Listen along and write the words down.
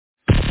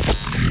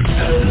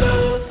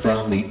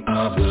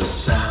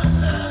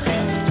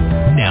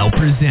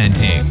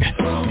presenting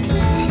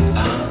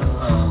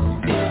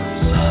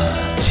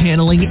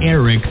Channeling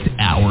Eric's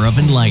Hour of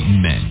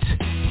Enlightenment.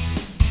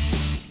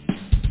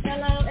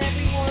 Hello,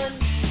 everyone.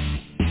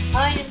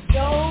 I am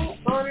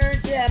so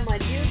honored to have my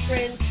dear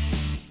friend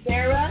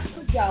Sara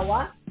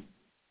Kujuwa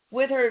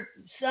with her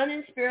son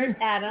in spirit,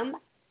 Adam,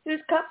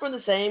 who's cut from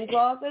the same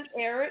cloth as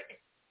Eric.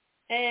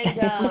 And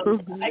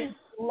I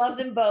love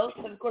them both.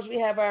 And, of course, we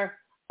have our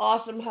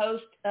awesome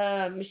host,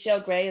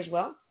 Michelle Gray, as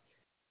well.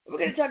 We're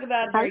going to talk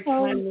about a very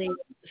timely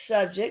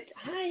subject.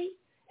 Hi.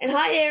 And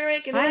hi,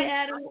 Eric. And hi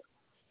Adam.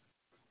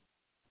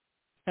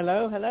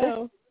 Hello,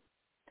 hello.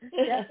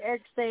 Yes,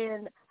 Eric's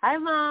saying, hi,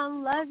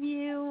 Mom. Love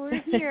you.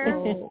 We're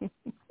here.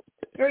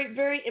 Very,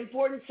 very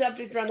important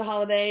subject around the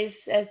holidays,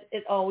 as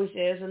it always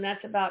is, and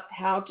that's about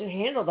how to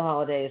handle the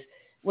holidays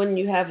when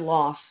you have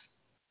loss.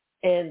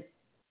 And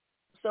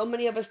so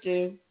many of us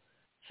do.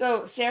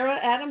 So, Sara,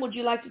 Adam, would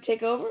you like to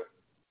take over?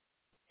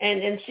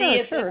 And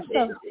see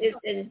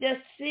and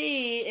just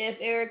see if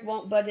Eric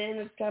won't butt in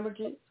a time or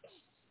two?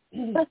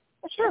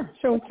 Sure.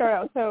 So we'll start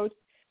out. So,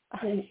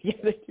 you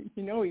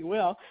know he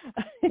will.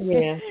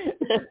 Yeah.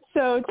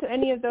 So to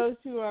any of the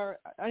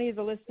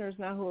listeners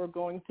now who are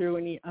going through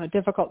any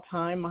difficult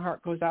time, my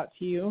heart goes out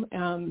to you.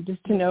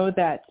 Just to know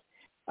that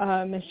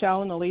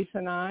Michelle and Elisa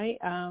and I,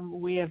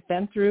 we have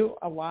been through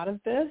a lot of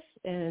this,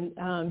 and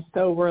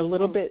so we're a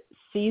little bit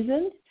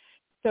seasoned,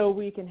 so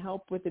we can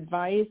help with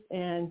advice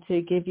and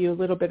to give you a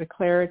little bit of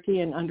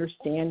clarity and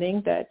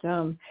understanding that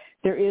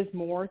there is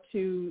more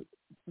to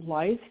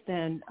life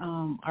than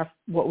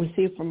what we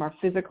see from our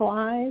physical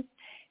eyes,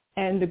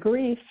 and the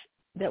grief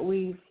that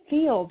we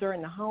feel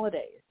during the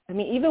holidays. I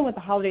mean, even with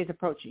the holidays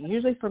approaching,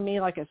 usually for me,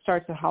 like it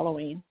starts at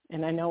Halloween,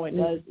 and I know it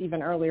does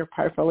even earlier,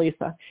 part for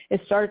Lisa. It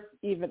starts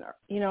even,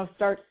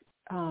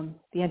 the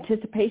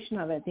anticipation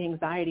of it, the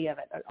anxiety of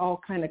it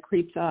all kind of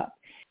creeps up.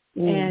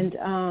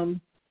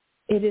 And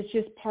it is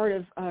just part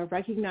of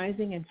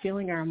recognizing and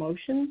feeling our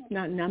emotions,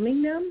 not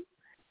numbing them.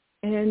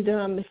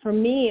 And for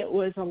me, it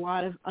was a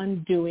lot of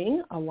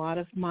undoing a lot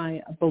of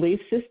my belief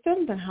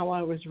systems and how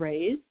I was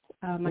raised.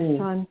 My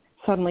son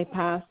suddenly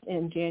passed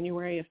in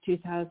January of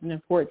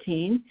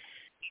 2014.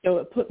 So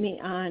it put me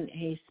on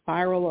a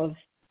spiral of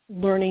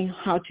learning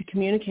how to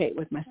communicate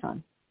with my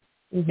son.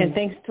 And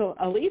thanks to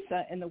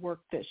Elisa and the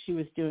work that she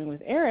was doing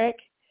with Eric,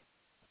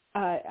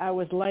 I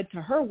was led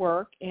to her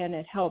work, and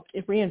it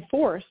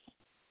reinforced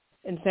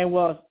and say,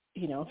 well,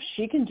 if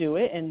she can do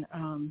it, and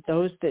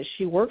those that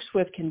she works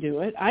with can do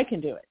it, I can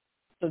do it.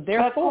 So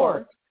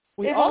therefore,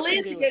 if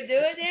Elisa can do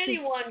it,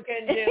 anyone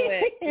can do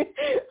it.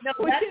 No,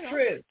 that's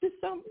true.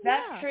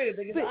 That's true,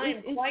 because I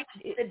am quite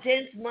a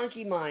dense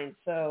monkey mind.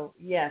 So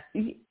yes.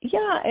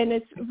 Yeah, and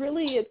this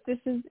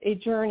is a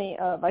journey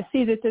of. I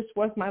see that this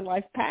was my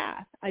life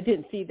path. I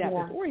didn't see that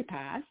before he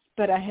passed,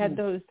 but I had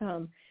those,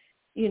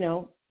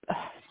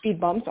 speed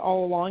bumps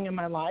all along in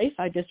my life.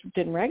 I just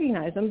didn't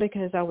recognize them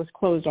because I was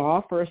closed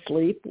off or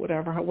asleep,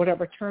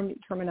 whatever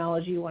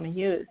terminology you want to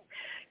use.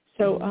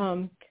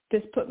 So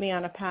this put me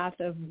on a path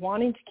of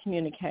wanting to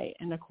communicate.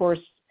 And, of course,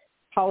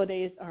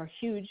 holidays are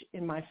huge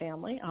in my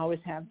family, always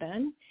have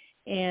been.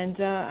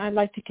 And I'd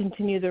like to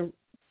continue the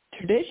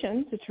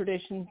traditions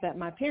that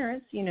my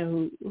parents,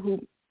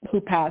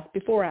 who passed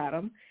before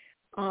Adam.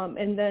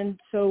 And then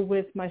so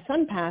with my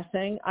son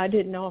passing, I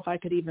didn't know if I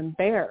could even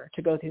bear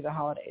to go through the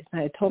holidays.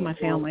 I had told my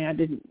family I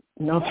didn't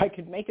know if I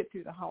could make it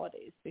through the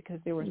holidays because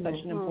they were such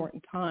an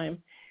important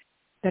time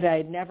that I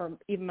had never,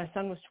 even my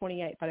son was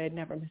 28, but I had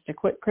never missed a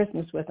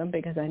Christmas with him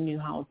because I knew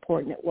how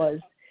important it was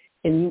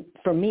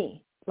for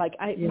me. Like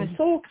my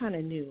soul kind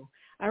of knew.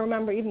 I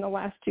remember even the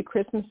last two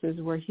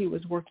Christmases where he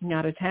was working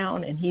out of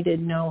town and he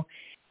didn't know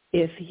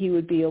if he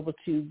would be able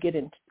to get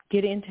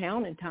in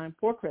town in time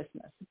for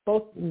Christmas.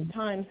 Both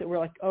times that were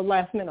like a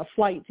last minute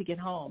flight to get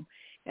home.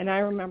 And I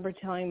remember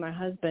telling my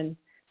husband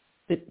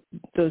that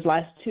those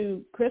last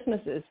two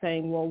Christmases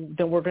saying, well,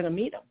 then we're going to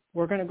meet him.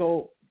 We're going to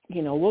go,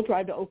 we'll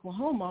drive to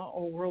Oklahoma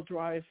or we'll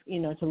drive,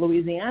 to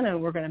Louisiana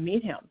and we're going to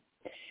meet him.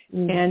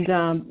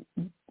 And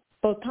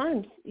both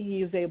times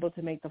he was able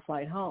to make the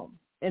flight home.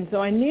 And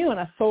so I knew on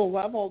a soul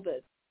level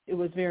that it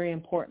was very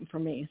important for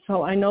me.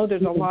 So I know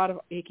there's a lot of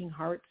aching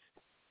hearts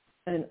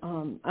and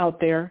out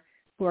there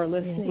who are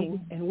listening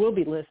and will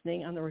be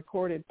listening on the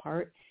recorded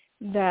part,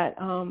 that,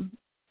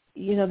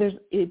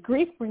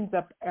 grief brings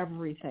up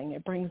everything.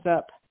 It brings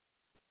up,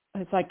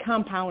 it's like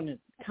compounded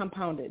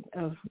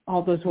of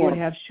all those would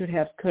have, should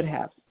have, could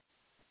have,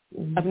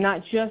 of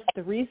not just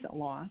the recent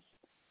loss,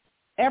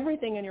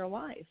 everything in your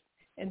life.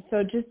 And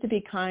so just to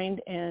be kind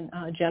and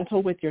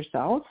gentle with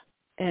yourself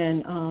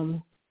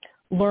and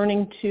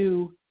learning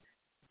to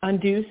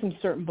undo some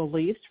certain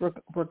beliefs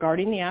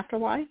regarding the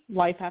afterlife,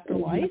 life after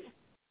life,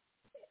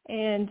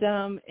 and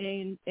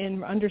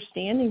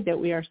understanding that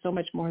we are so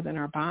much more than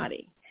our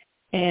body.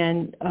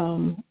 And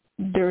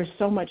there is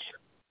so much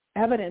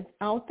evidence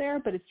out there,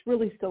 but it's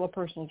really still a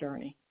personal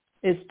journey.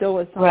 It's still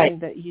a sign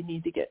that you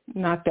need to get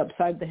knocked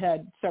upside the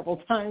head several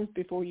times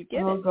before you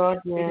get it. God,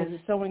 yes.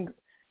 Because it's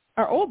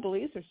our old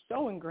beliefs are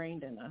so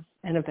ingrained in us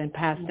and have been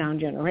passed down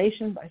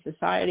generation by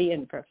society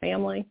and for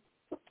family.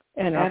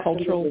 and our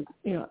Absolutely.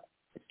 cultural,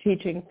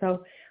 teaching.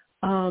 So,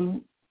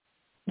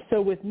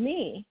 so with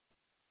me,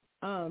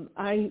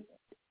 I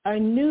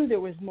knew there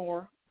was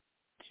more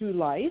to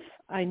life.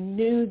 I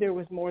knew there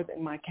was more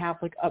than my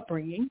Catholic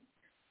upbringing,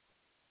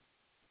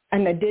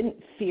 and I didn't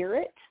fear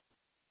it.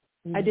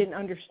 Mm-hmm. I didn't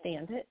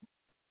understand it.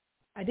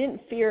 I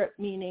didn't fear it,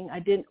 meaning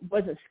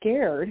wasn't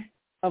scared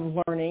of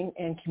learning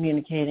and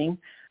communicating,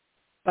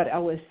 but I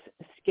was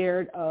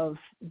scared of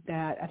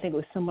that. I think it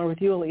was similar with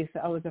you,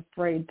 Elisa. I was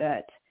afraid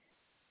that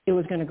it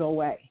was going to go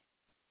away.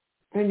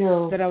 I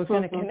know. That I was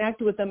going to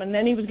connect with him, and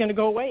then he was going to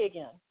go away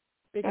again.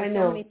 Because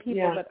so many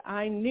people that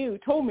I knew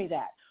told me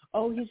that.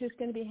 Oh, he's just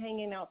going to be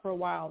hanging out for a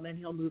while, and then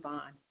he'll move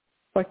on.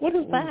 Like, what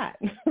is that?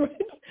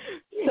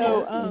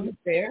 So,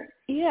 fair.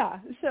 Yeah.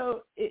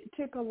 So it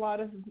took a lot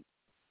of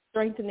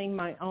strengthening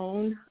my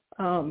own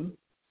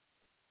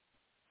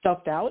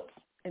self-doubts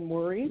and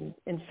worries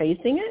and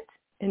facing it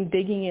and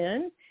digging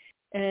in.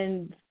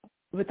 And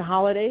with the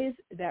holidays,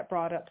 that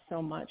brought up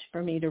so much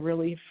for me to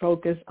really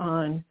focus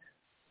on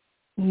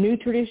new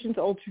traditions,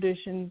 old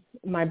traditions,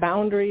 my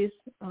boundaries,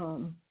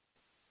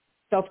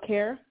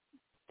 self-care,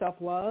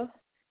 self-love,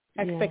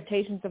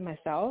 expectations of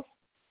myself,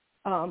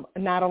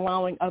 not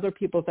allowing other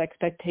people's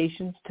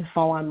expectations to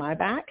fall on my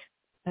back.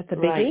 That's a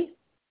biggie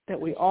that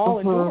we all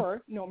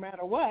endure no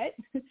matter what.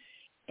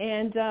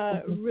 And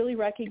really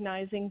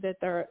recognizing that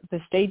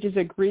the stages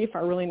of grief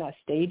are really not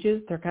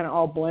stages. They're kind of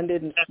all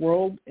blended and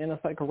swirled, and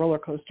it's like a roller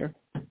coaster.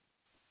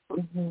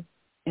 Mm-hmm.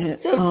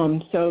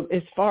 And, so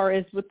as far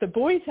as what the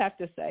boys have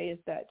to say is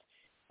that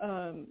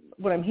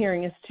what I'm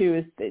hearing is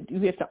that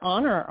we have to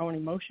honor our own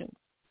emotions,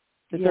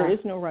 that there is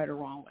no right or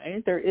wrong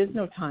way. There is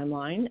no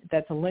timeline.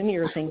 That's a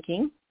linear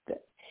thinking,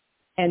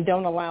 and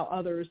don't allow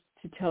others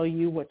to tell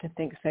you what to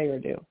think, say, or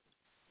do.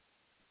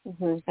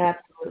 Mm-hmm.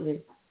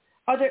 Absolutely.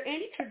 Are there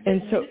any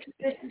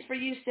traditions for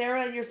you,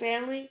 Sarah, and your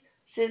family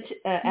since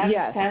Adam's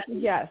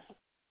passing? Yes.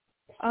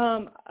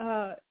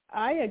 I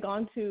had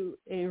gone to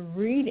a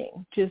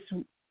reading just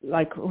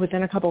like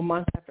within a couple of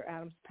months after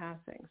Adam's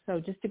passing.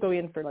 So just to go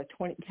in for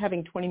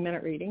having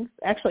 20-minute readings,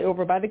 actually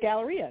over by the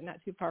Galleria,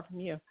 not too far from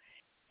you.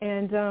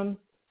 And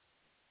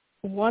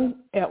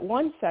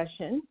one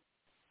session,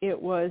 it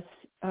was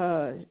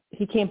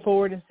he came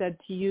forward and said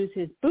to use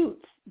his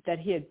boots that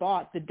he had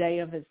bought the day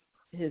of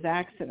his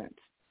accident,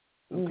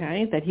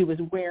 that he was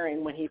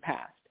wearing when he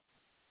passed,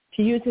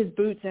 to use his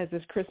boots as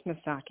his Christmas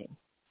stocking.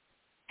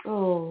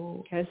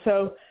 Oh. Okay,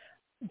 so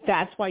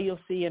that's why you'll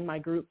see in my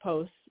group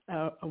posts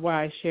where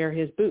I share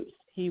his boots.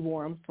 He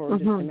wore them for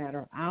just a matter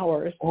of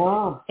hours.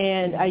 Wow.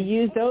 And I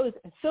use those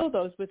and fill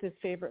those with his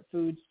favorite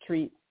foods,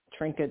 treats,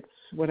 trinkets,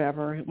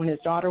 whatever. When his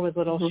daughter was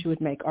little, she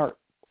would make art,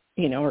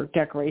 or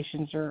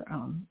decorations or,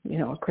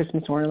 a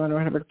Christmas ornament or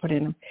whatever to put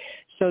in them.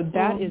 So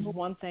that is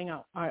one thing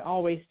I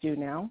always do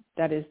now.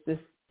 That is this.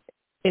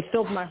 It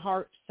filled my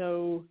heart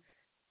so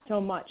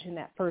much in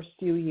that first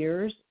few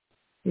years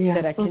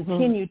that I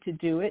continued to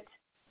do it,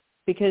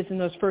 because in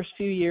those first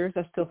few years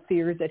I still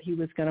feared that he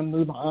was going to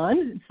move on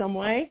in some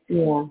way,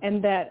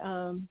 and that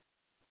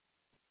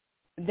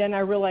then I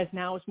realized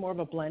now it's more of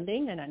a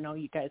blending, and I know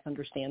you guys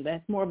understand that.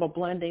 It's more of a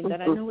blending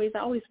that I know he's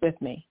always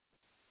with me,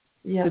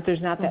 that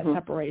there's not that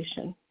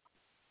separation.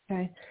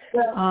 Okay,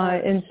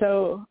 and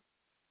so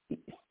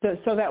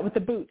that with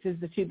the boots is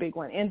the two big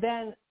one, and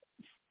then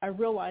I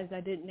realized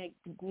I didn't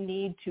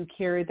need to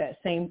carry that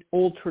same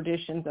old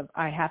traditions of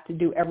I have to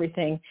do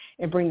everything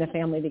and bring the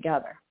family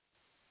together.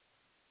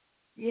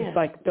 Yeah. It's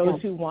like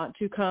those who want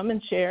to come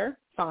and share,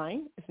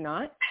 fine. If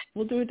not,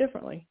 we'll do it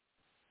differently.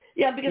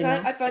 Yeah, because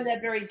I find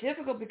that very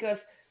difficult because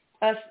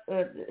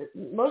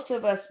most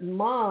of us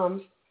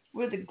moms,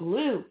 we're the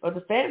glue of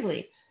the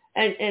family.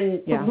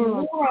 And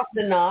more often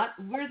than not,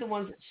 we're the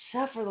ones that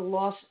suffer the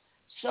loss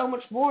so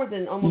much more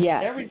than almost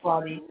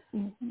everybody.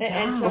 And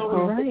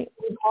so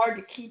it's hard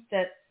to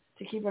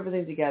keep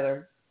everything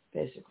together,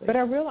 basically. But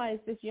I realize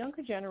this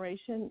younger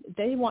generation,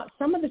 they want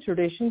some of the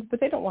traditions, but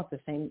they don't want the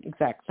same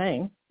exact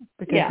thing,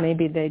 because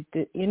maybe they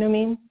did, you know what I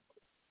mean?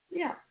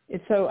 Yeah.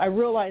 And so I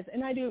realized,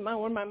 and I do,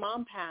 when my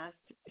mom passed,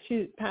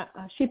 she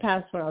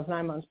passed when I was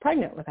 9 months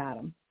pregnant with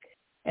Adam.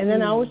 And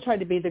then I always tried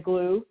to be the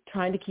glue,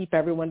 trying to keep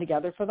everyone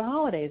together for the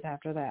holidays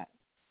after that.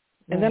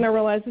 And then I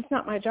realized it's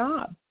not my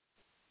job.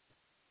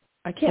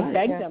 I can't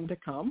beg them to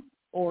come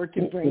or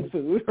to bring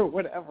food or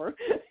whatever.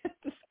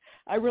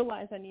 I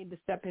realized I need to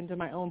step into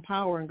my own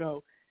power and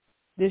go,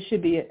 this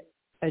should be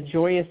a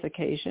joyous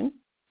occasion,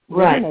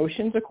 with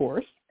emotions, of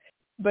course,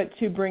 but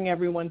to bring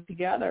everyone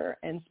together,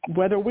 and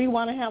whether we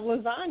want to have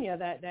lasagna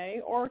that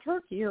day or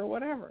turkey or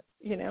whatever,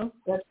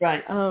 That's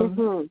right.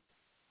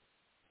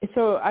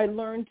 So I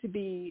learned to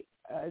be,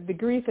 the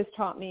grief has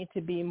taught me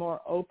to be more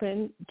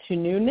open to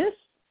newness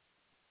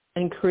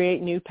and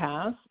create new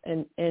paths,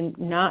 and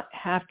not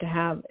have to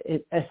have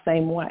it a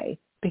same way,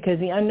 because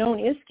the unknown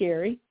is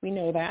scary. We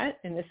know that,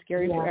 and it's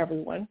scary for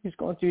everyone who's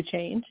going through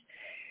change.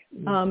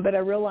 But I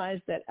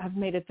realized that I've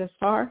made it this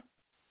far.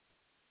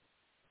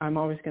 I'm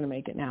always going to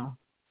make it now.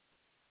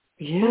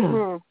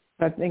 Yeah.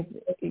 I think,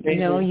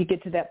 you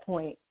get to that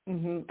point.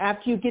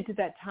 After you get to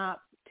that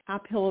top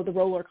top hill of the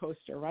roller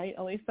coaster, right,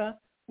 Elisa?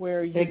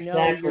 Where you know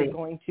Exactly. you're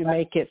going to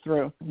make it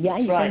through. Yeah,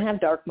 you're going to have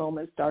dark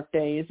moments, dark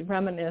days,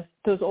 reminisce.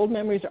 Those old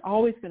memories are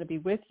always going to be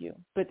with you,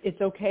 but it's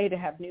okay to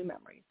have new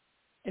memories.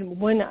 And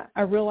when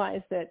I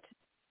realized that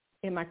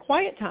in my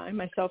quiet time,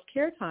 my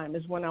self-care time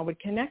is when I would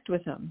connect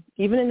with him.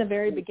 Even in the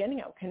very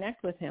beginning, I would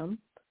connect with him.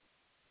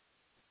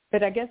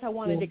 But I guess I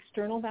wanted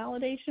external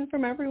validation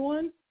from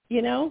everyone,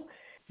 you know?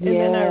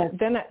 And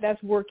then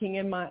that's working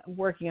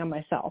on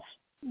myself,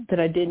 that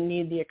I didn't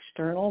need the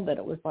external, that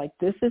it was like,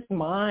 this is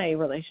my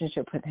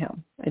relationship with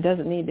him. It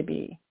doesn't need to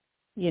be,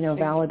 you know,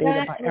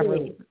 validated by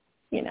everyone,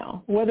 you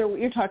know, whether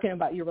you're talking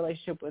about your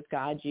relationship with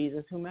God,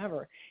 Jesus,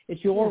 whomever,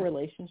 it's your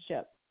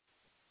relationship.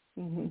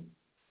 Mm-hmm.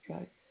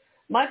 Right.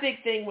 My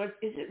big thing was,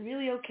 is it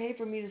really okay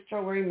for me to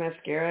start wearing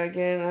mascara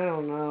again? I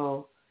don't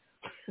know.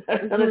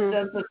 That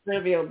sounds so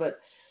trivial, but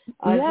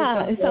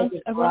it sounds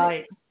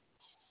right.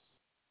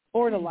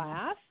 Or to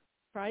laugh,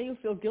 right? You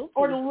feel guilty.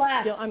 Or to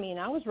laugh. I mean,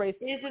 I was raised.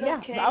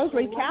 Okay I was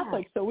raised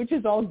Catholic, so which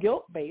is all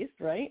guilt based,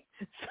 right?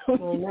 So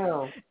I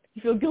know.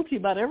 You feel guilty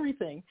about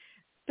everything.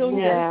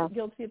 Feel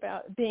guilty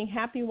about being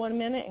happy one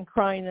minute and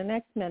crying the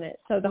next minute.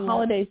 So the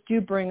holidays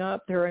do bring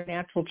up, they're a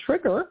natural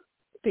trigger,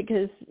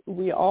 because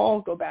we all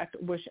go back to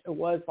wish it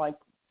was like,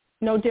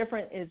 no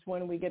different is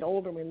when we get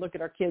older and we look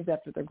at our kids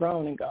after they're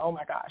grown and go, oh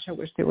my gosh, I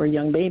wish they were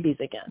young babies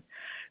again.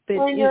 But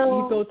you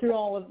go through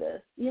all of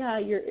this. Yeah,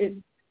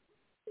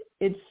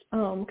 it's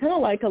kind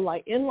of like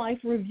a in-life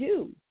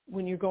review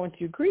when you're going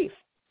through grief.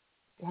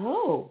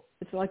 Oh.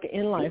 It's like an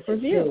in-life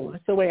review.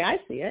 That's the way I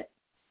see it.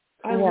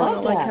 I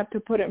love that. Like have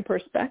to put it in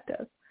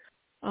perspective.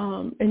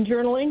 And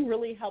journaling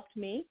really helped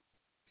me.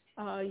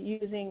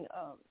 Using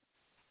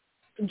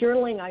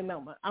journaling,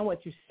 I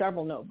went through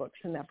several notebooks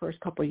in that first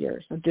couple of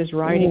years of just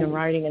writing and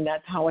writing, and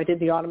that's how I did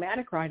the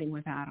automatic writing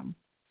with Adam.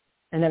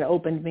 And then it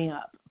opened me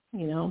up,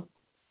 you know,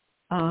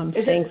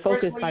 staying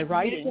focused by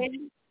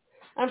writing.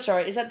 I'm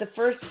sorry, is that the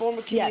first form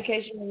of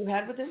communication you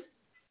had with him?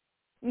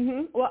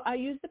 Mm-hmm. Well, I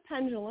used the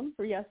pendulum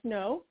for yes,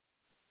 no.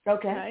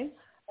 Okay.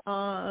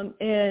 And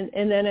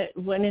then it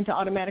went into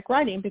automatic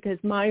writing, because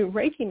my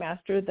Reiki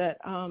master that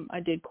I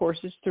did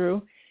courses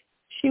through,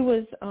 she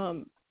was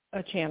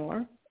a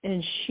channeler,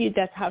 and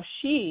that's how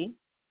she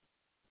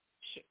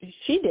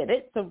did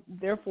it. So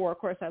therefore, of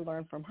course, I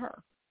learned from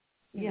her.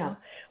 Yeah.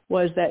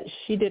 Was that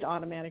she did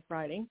automatic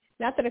writing.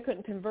 Not that I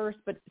couldn't converse,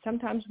 but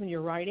sometimes when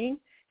you're writing,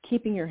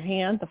 keeping your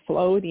hand, the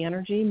flow, the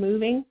energy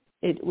moving,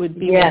 it would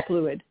be more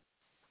fluid.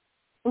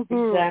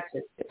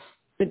 Exactly.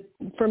 But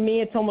for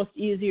me, it's almost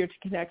easier to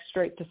connect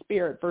straight to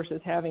spirit versus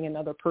having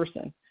another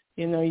person,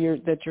 you know, you're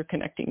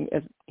connecting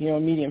as, you know,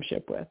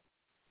 mediumship with.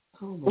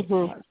 Oh my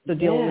God. So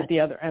dealing with the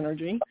other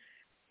energy.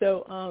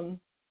 So,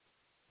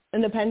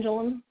 in the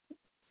pendulum,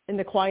 in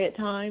the quiet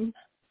time,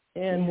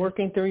 and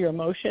working through your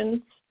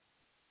emotions,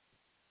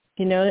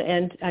 you know,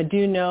 and I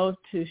do know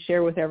to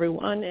share with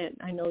everyone, and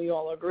I know you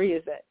all agree,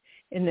 is that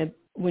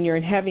when you're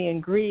in heavy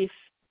and grief,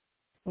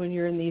 when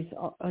you're in these,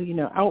 you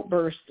know,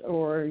 outbursts,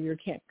 or your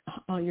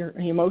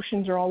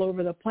emotions are all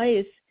over the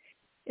place,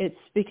 it's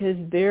because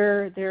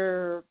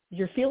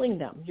you're feeling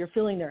them. You're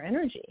feeling their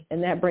energy,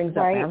 and that brings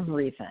up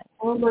everything.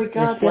 Oh my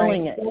God, you're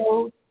feeling it.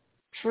 So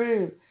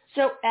true.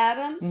 So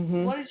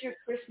Adam, what is your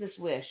Christmas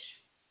wish?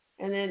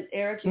 And then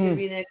Eric, you're gonna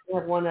be next. We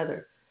have one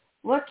other.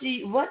 What do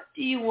you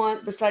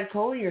want besides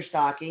coal in your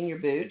stocking, your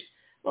boot?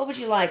 What would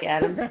you like,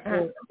 Adam,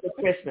 for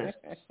Christmas?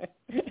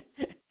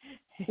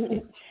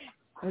 I'm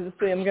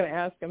going to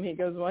ask him. He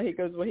goes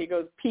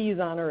peas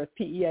on earth,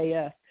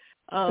 PEAS.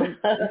 So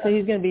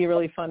he's going to be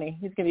really funny.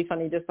 He's going to be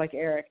funny just like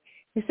Eric.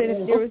 He said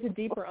if there was a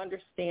deeper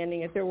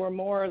understanding, if there were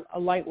more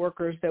light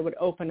workers that would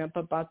open up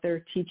about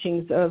their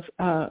teachings of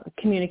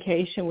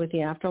communication with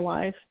the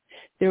afterlife,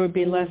 there would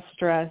be less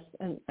stress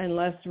and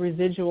less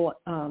residual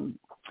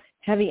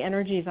heavy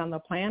energies on the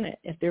planet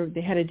if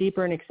they had a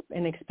deeper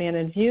and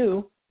expanded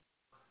view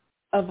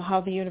of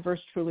how the universe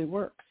truly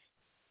works.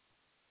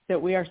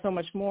 That we are so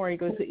much more. He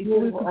goes, if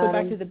we could go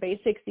back to the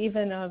basics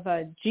even of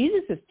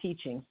Jesus'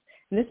 teachings.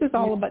 And this is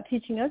all about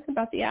teaching us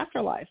about the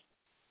afterlife,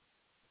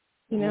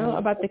 you know,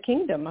 about the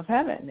kingdom of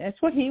heaven. That's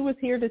what he was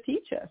here to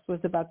teach us, was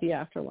about the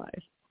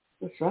afterlife.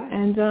 That's right.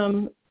 And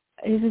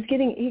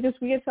he goes,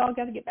 we all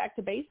got to get back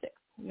to basics,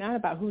 not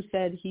about who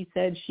said, he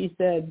said, she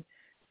said,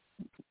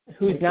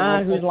 who's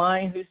not, who's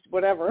lying, who's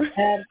whatever.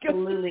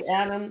 Absolutely.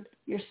 Adam,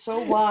 you're so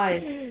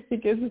wise.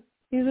 Because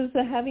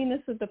the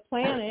heaviness of the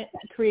planet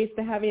creates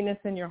the heaviness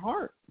in your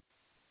heart.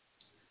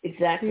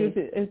 Exactly.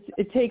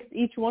 It takes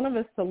each one of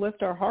us to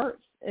lift our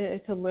hearts,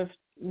 to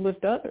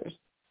lift others.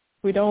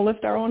 If we don't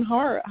lift our own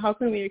heart, how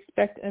can we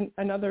expect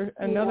another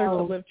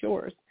to lift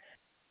yours?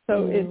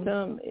 So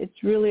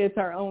it's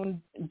our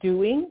own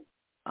doing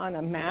on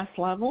a mass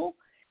level,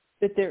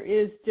 that there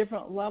is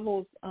different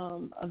levels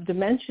of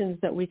dimensions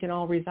that we can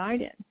all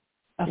reside in.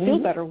 A feel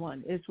better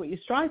one is what you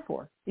strive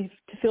for, to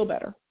feel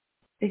better.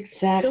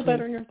 Exactly. Feel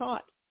better in your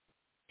thoughts.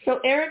 So,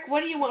 Eric, what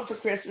do you want for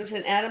Christmas?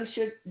 And Adam,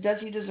 does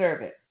he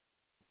deserve it?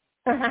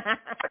 I'm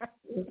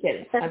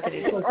kidding. I'm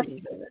kidding. Of course he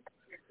deserves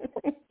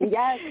it.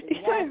 Yes.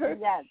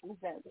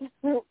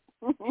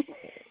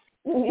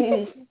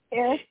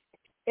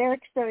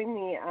 Eric's showing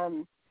me,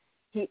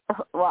 he's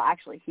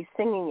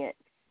singing it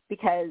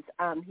because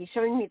he's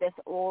showing me this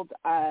old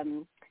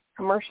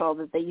commercial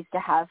that they used to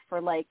have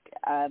for like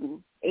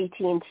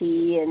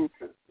AT&T and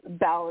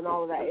Bell and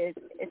all of that.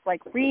 It's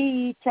like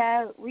reach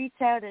out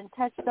and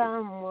touch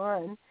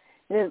someone.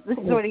 This is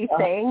what he's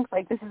saying.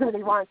 Like, this is what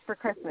he wants for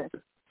Christmas.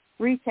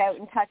 Reach out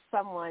and touch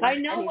someone. I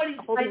know what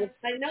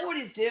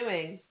he's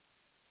doing.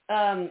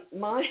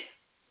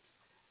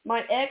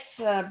 My ex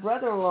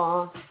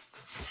brother-in-law,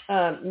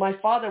 my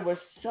father was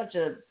such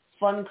a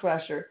fun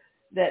crusher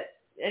that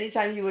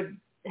anytime he would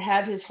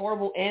have his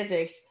horrible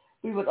antics,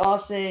 we would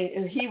all sing,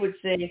 and he would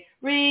sing,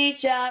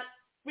 reach out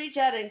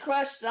and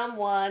crush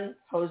someone,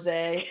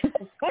 Jose. So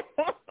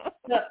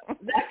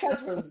that comes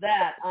from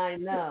that, I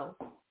know.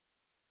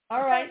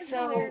 All right,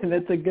 so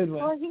that's a good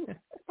one. Well,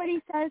 but he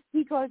says,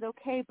 he goes,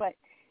 okay, but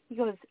he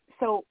goes,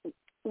 so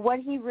what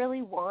he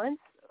really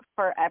wants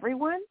for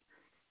everyone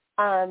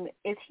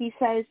is, he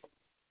says,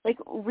 like,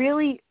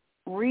 really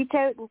reach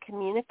out and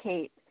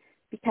communicate,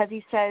 because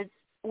he says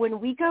when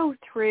we go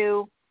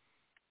through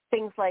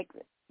things like,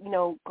 you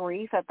know,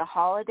 grief at the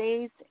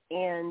holidays,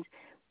 and,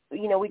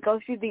 you know, we go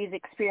through these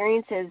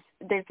experiences,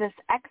 there's this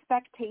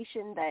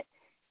expectation that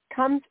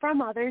comes from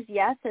others,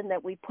 yes, and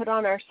that we put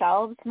on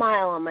ourselves,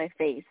 smile on my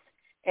face.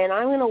 And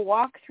I'm going to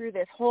walk through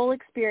this whole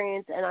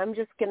experience, and I'm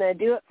just going to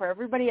do it for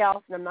everybody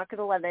else, and I'm not going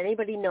to let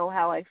anybody know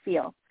how I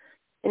feel.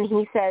 And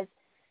he says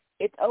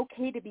it's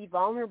okay to be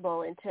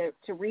vulnerable and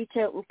to reach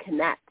out and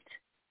connect.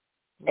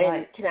 Right.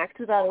 And connect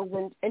with others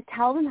and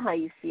tell them how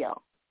you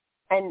feel.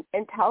 And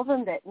tell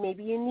them that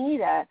maybe you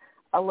need a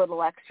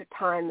little extra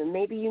time, and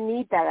maybe you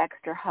need that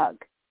extra hug.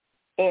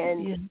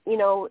 And, you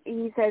know,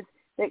 he says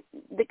that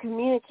the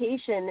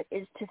communication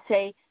is to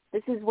say,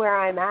 this is where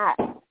I'm at.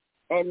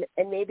 And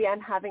maybe I'm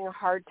having a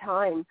hard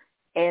time,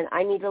 and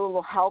I need a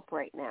little help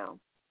right now.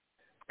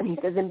 And he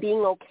says, and being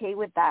okay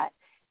with that,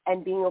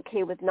 and being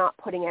okay with not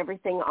putting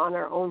everything on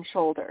our own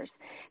shoulders.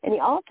 And he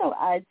also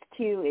adds,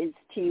 too, is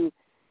to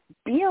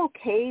be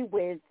okay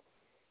with,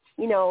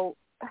 you know,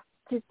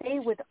 to say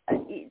with,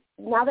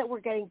 now that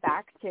we're getting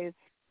back to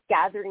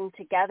gathering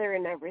together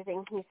and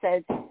everything, he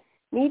says,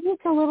 maybe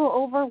it's a little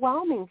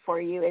overwhelming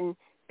for you, and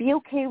be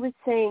okay with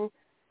saying,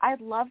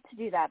 I'd love to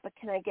do that, but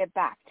can I get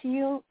back to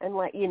you and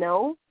let you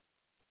know?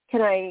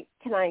 Can I,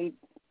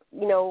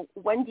 you know,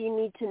 when do you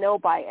need to know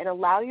by? And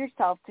allow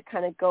yourself to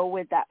kind of go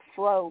with that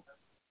flow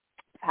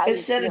of how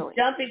you're feeling. Instead of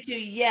jumping to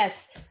yes,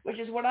 which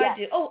is what I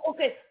do. Oh,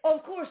 okay. Oh,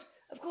 of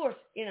course,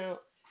 you know.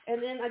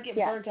 And then I get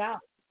burnt out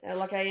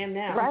like I am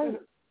now. Right.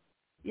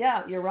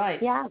 Yeah, you're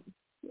right. Yeah.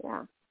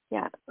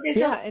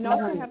 Okay, and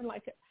also having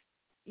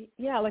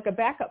like a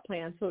backup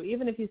plan. So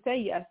even if you say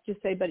yes,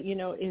 just say, but, you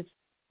know,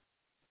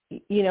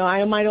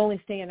 I might only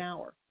stay an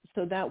hour.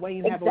 So that way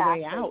you have a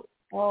way out.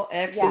 Oh,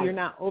 excellent. So you're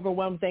not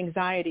overwhelmed with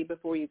anxiety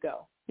before you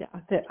go. Yeah,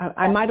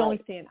 I might only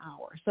stay an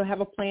hour. So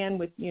have a plan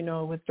with, you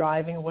know, with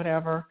driving or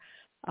whatever.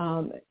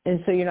 And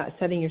so you're not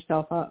setting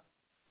yourself up,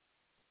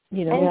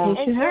 you know, in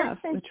case you have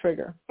a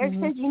trigger. Eric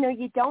says, you know,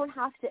 you don't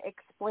have to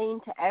explain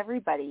to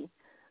everybody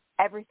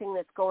everything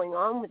that's going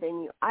on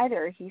within you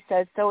either. He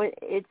says, so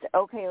it's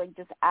okay, like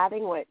just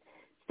adding what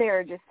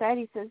Sarah just said,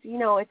 he says, you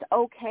know, it's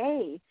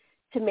okay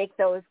to make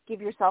those, give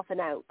yourself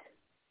an out.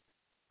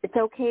 It's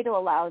okay to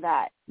allow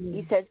that.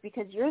 He says,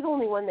 because you're the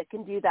only one that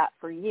can do that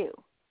for you.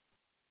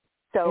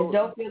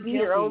 So be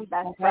your own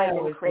best friend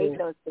and create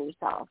those for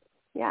yourself.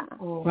 Yeah.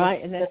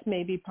 Right, and that's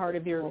maybe part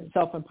of your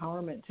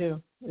self-empowerment too.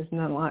 Isn't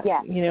that a lot?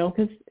 Yeah. You know,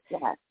 because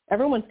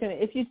everyone's going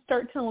to, if you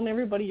start telling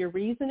everybody your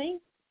reasoning,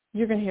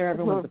 you're going to hear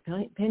everyone's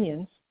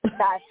opinions.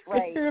 That's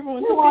right.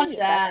 Everyone's opinions.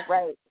 That's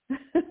right.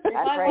 That's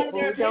right.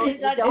 You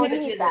don't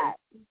need that.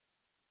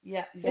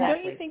 Yeah, exactly. And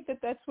don't you think that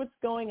that's what's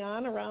going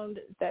on around,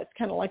 that's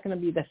kind of like going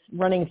to be this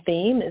running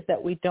theme, is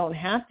that we don't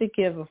have to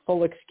give a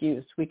full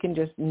excuse. We can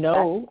just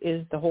know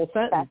is the whole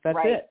sentence. That's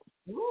right. it.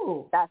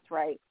 Ooh. That's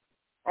right.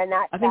 And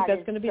I think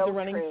that's going to be the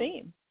running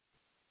theme.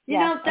 You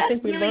know,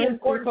 that's really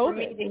important for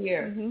me COVID. to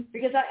hear,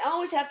 because I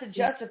always have to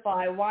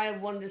justify why I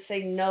wanted to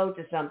say no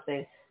to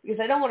something, because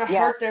I don't want to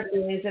hurt their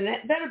feelings, and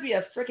it better be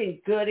a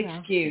freaking good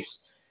excuse,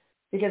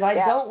 because I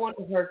don't want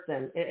to hurt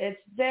them. It's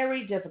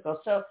very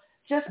difficult. So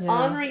just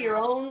honoring your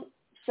own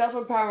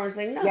self-empowerment and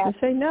saying no. Yeah,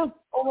 say no.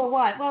 Over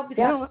what? Well,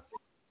 because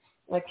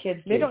like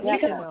kids they don't need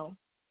to know.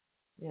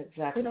 Yeah,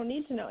 exactly. They don't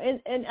need to know.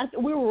 And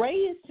we were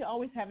raised to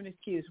always have an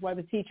excuse. Why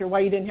the teacher,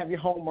 why you didn't have your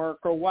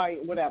homework, or why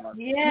whatever.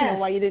 Yeah. You know,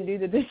 why you didn't do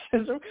the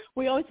dishes.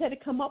 We always had to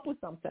come up with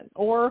something.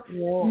 Or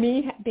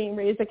me being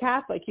raised a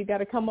Catholic, you got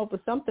to come up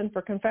with something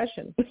for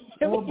confession.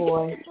 Oh,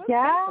 boy.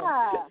 Yeah.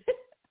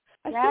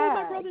 I stole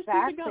my brother's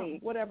piece of gum,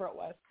 whatever it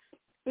was.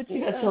 But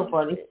that's so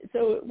funny.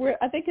 So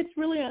I think it's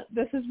really,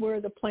 this is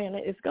where the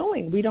planet is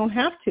going. We don't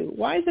have to.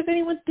 Why is it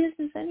anyone's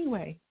business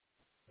anyway?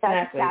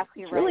 That's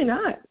exactly it's right. really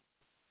not.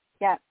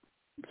 Yeah.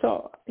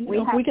 So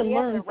if we can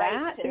learn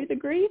that through the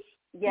grief.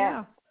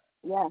 Yeah.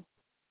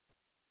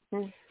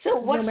 So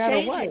what's no matter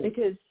changing? What,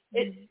 because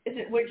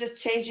we're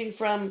just changing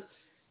from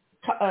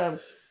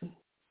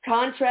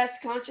contrast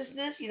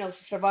consciousness, you know,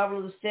 survival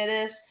of the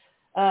fittest,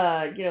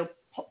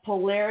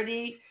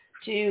 polarity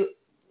to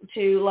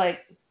like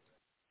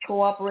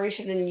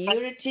cooperation and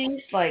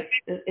unity? Like,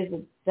 is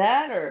it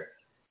that, or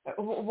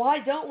why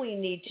don't we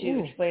need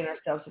to explain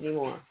ourselves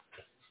anymore?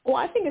 Well,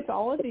 I think it's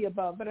all of the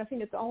above, but I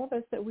think it's all of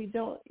us that we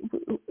don't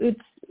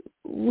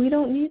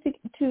need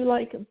to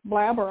like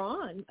blabber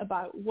on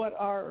about what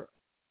our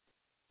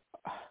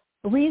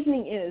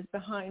reasoning is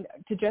behind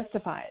to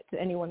justify it to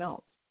anyone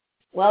else.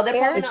 Well, they're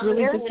probably it's not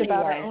really just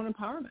about anyway. our own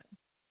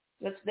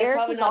empowerment. They're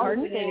probably not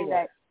saying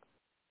anyway.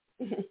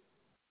 that.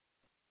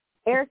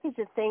 Eric is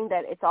just saying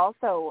that it's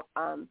also.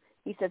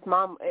 He says,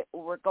 "Mom,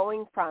 we're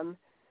going from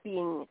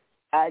being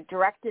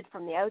directed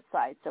from the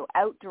outside, so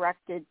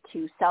out-directed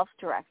to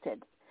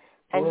self-directed."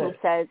 And he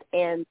says,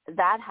 and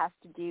that has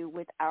to do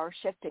with our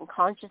shift in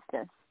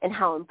consciousness and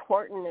how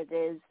important it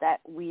is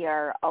that we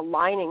are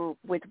aligning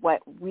with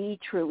what we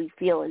truly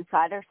feel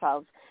inside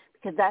ourselves,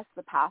 because that's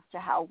the path to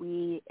how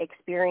we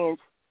experience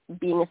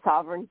being a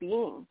sovereign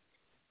being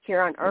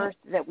here on earth,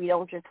 that we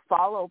don't just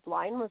follow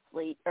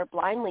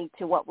blindly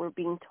to what we're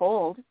being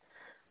told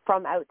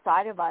from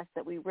outside of us,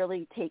 that we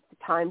really take the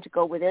time to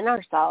go within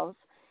ourselves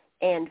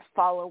and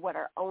follow what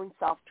our own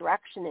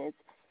self-direction is.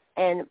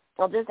 And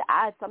I'll just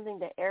add something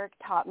that Eric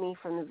taught me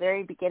from the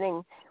very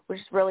beginning, which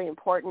is really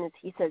important, is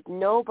he says,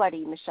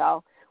 nobody,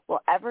 Michelle,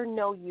 will ever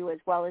know you as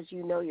well as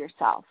you know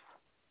yourself.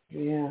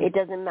 Yeah. It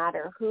doesn't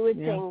matter who is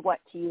saying what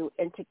to you,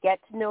 and to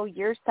get to know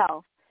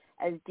yourself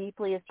as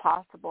deeply as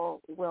possible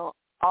will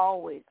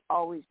always,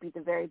 always be the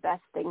very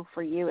best thing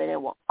for you, and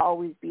it will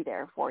always be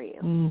there for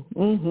you.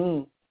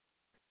 Mm-hmm.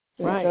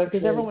 Right,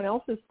 because everyone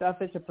else's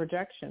stuff is a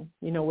projection,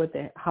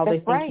 how they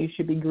think you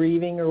should be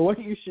grieving or what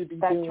you should be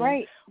doing. That's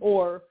right.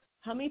 Or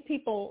how many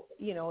people,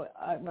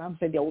 I would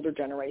say the older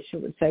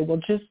generation would say,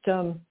 well, just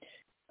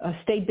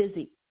stay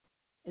busy,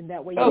 and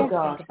that way you don't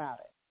think about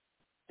it.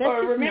 That's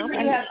or remember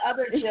you have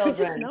other children.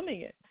 Just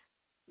numbing it.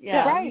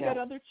 Yeah, right. You got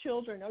other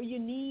children. Oh, you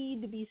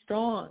need to be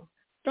strong.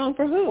 Strong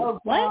for who? Oh,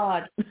 what?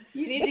 God.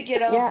 You need to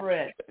get over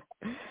it.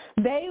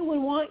 They would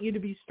want you to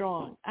be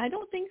strong. I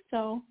don't think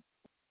so.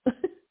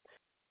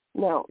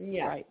 No.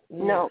 Yeah. Right.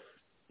 No.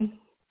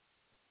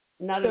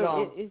 Not at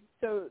all.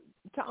 So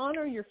to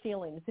honor your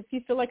feelings, if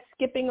you feel like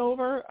skipping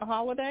over a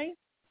holiday,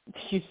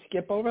 you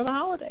skip over the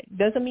holiday.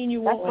 Doesn't mean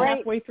you won't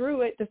halfway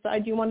through it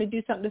decide you want to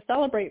do something to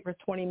celebrate for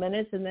 20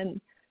 minutes and then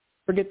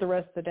forget the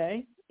rest of the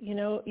day.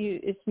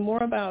 It's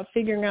more about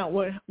figuring out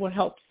what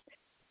helps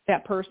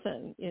that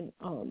person. In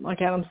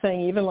like Adam's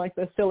saying, even like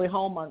the silly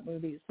Hallmark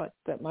movies like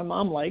that my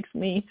mom likes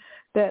that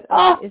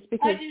it's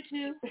because I do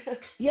too.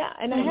 Yeah,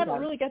 and I haven't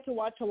really got to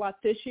watch a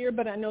lot this year,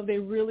 but I know they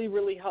really,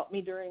 really helped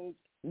me during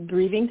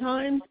grieving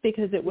times,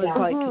 because it was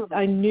like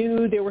I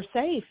knew they were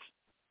safe.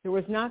 There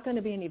was not going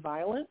to be any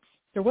violence.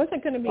 There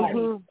wasn't going to be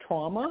any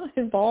trauma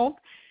involved.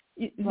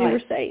 They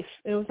were safe.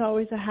 It was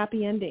always a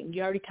happy ending.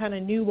 You already kind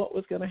of knew what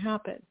was going to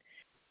happen.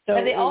 So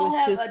and they all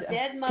have just a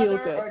dead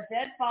mother or a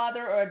dead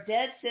father or a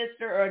dead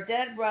sister or a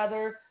dead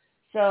brother,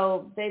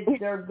 so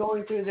they're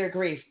going through their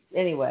grief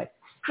anyway.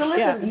 So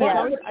listen,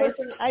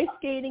 ice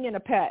skating and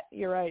a pet.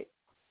 You're right.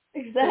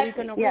 Exactly. So you're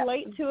going to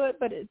relate to it,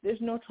 but there's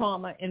no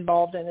trauma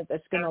involved in it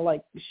that's going to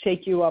like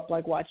shake you up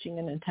like watching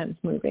an intense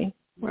movie,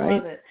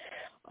 right? Love it.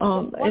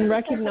 And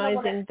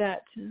recognizing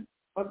that.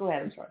 Oh, go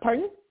ahead. I'm sorry.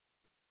 Pardon?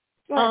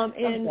 Go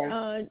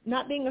ahead.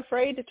 Not being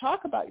afraid to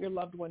talk about your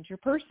loved ones, your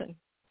person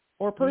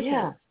or person.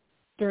 Yeah.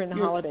 During the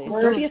holidays.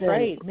 Don't be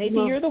afraid. Maybe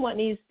you're the one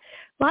needs.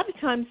 A lot of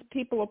times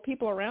people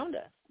around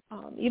us,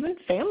 even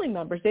family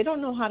members, they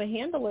don't know how to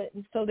handle it,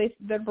 and so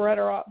they're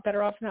better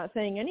off not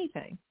saying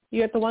anything.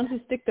 You have the ones who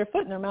stick their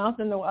foot in their mouth,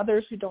 and the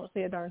others who don't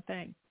say a darn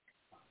thing.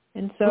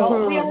 And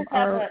so, we always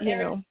have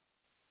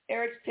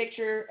Eric's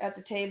picture at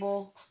the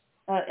table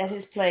at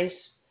his place.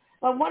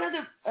 One of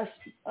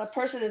a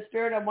person in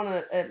spirit, I want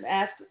to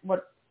ask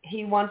what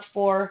he wants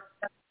for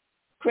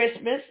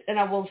Christmas, and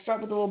I will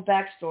start with a little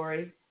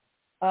backstory.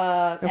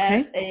 As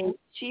a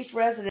chief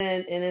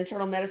resident in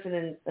internal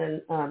medicine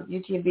in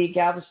UTMB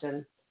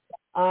Galveston,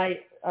 I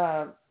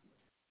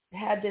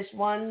had this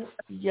one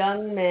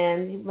young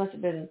man. He must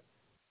have been,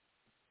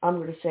 I'm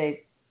going to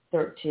say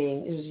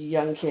 13. He was a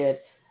young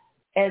kid.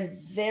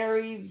 And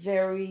very,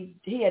 very,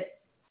 he had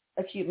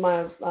acute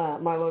myeloid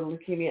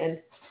leukemia and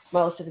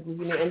myelocytic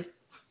leukemia. And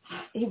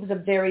he was a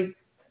very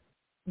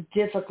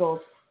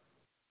difficult,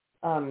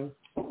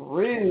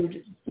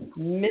 rude,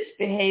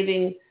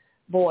 misbehaving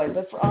boy,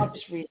 but for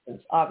obvious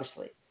reasons,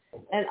 obviously.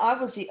 And I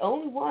was the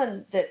only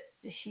one that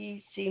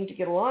he seemed to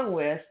get along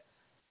with.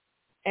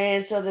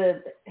 And so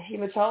the head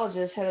of the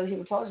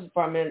hematologist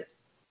department,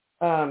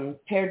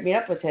 paired me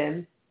up with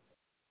him.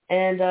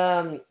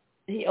 And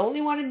he only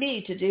wanted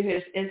me to do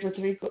his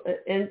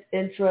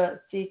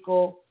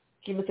intrathecal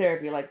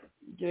chemotherapy, like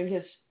doing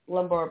his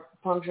lumbar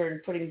puncture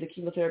and putting the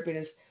chemotherapy in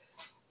his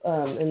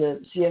in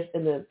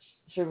the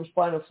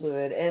cerebrospinal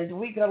fluid. And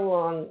we got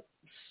along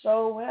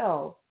so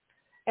well.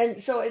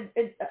 And so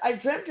I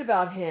dreamt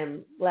about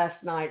him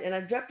last night, and I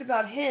dreamt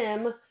about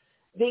him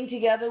being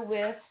together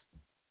with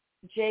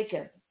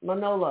Jacob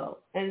Manolo,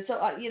 and so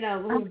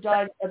who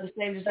died of the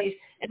same disease.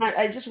 And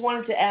I just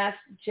wanted to ask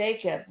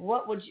Jacob,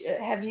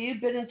 have you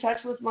been in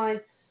touch with my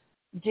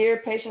dear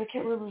patient? I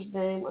can't remember his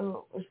name.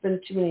 Oh, it's been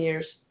too many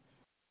years.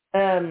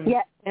 And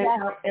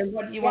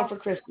what do you want for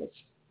Christmas?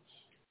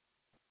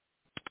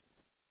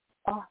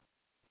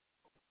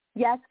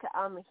 Yes,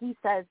 he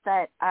says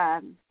that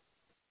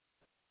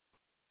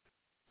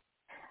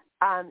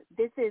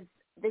this is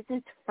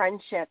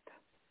friendship.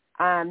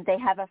 They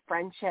have a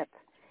friendship,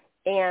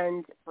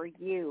 and for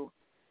you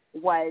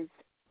was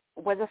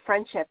a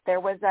friendship. There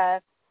was there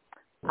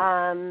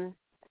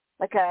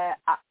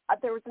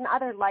was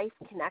another life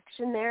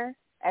connection there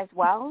as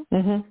well.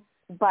 Mm-hmm.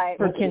 But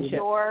for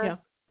kinship,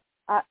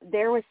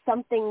 there was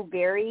something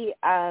very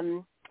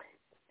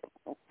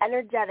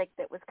energetic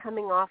that was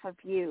coming off of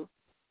you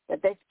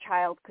that this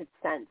child could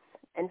sense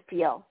and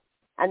feel,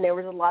 and there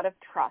was a lot of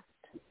trust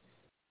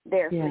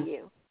there for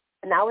you,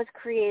 and that was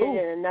created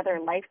in another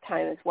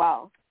lifetime as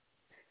well.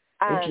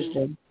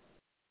 Interesting.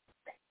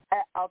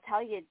 I'll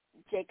tell you,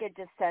 Jacob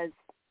just says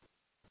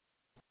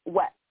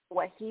what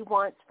he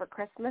wants for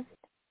Christmas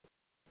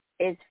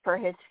is for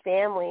his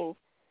family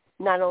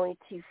not only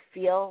to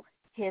feel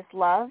his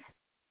love,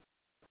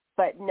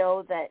 but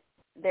know that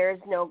there is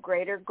no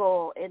greater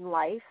goal in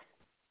life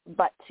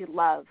but to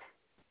love.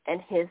 And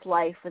his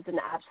life was an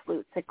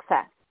absolute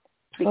success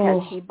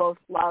because he both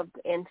loved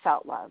and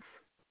felt love.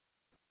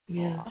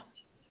 Yeah.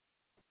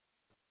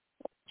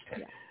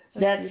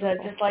 That's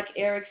just like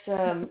Eric's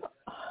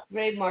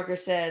grave marker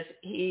says,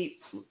 he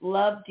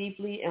loved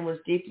deeply and was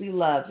deeply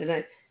loved. And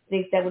I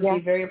think that would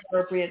be very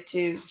appropriate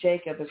to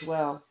Jacob as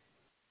well.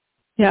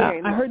 Yeah,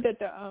 I heard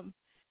that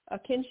a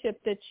kinship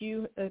that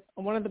you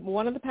one of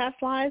the past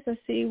lives I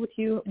see with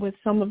you with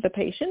some of the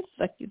patients,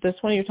 like this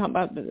one you're talking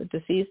about, the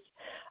deceased,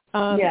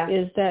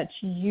 is that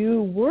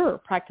you were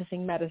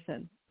practicing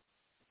medicine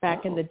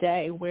back in the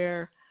day,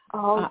 where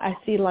I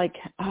see like,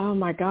 oh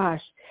my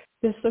gosh,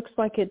 this looks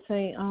like it's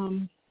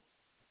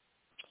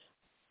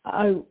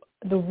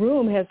the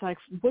room has like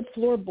wood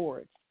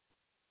floorboards.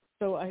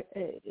 So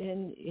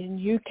and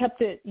you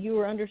kept it. You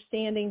were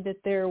understanding that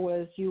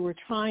you were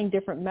trying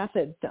different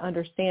methods to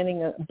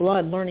understanding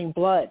blood, learning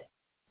blood.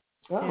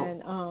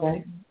 And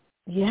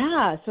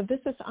so this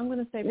is, I'm going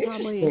to say,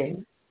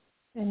 probably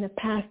in the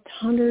past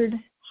 100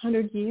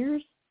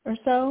 years or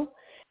so,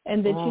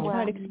 and that you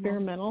tried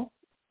experimental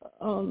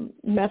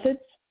methods.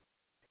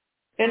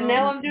 And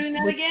now I'm doing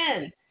that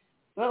again.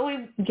 But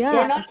we're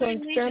not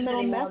doing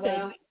experimental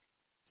methods.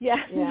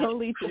 No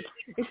leeches.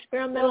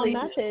 Experimental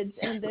methods,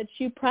 and that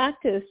you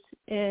practiced,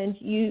 and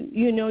you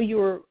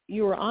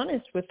were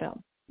honest with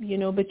them,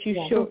 but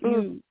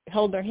you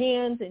held their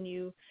hands and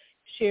you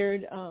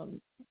shared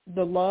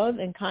the love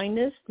and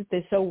kindness that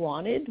they so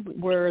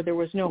wanted, where there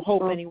was no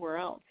hope anywhere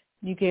else.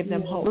 You gave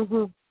them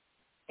hope.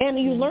 And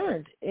you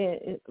learned,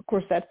 of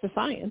course, that's the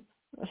science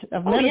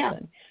of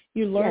medicine.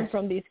 You learn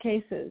from these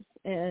cases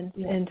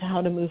and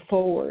how to move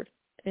forward.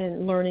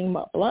 And learning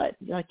about blood,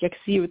 like I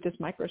see with this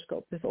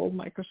microscope, this old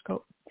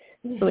microscope.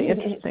 It's really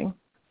interesting.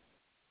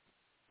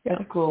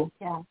 That's cool.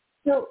 Yeah.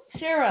 So,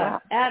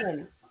 Sara,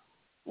 Adam,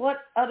 what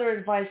other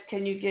advice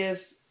can you give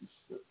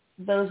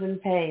those in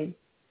pain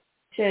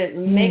to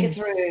make it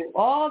through,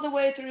 all the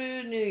way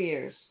through New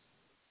Year's?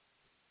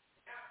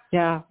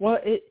 Yeah, well,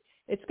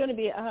 it's going to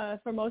be,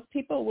 for most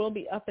people, will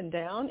be up and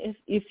down.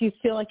 If you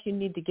feel like you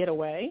need to get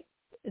away,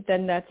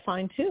 then that's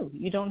fine too.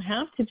 You don't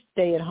have to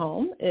stay at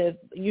home.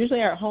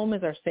 Usually our home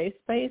is our safe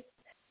space,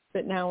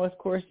 but now, of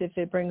course, if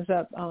it brings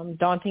up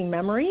daunting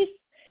memories,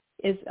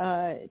 is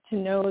to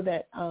know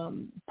that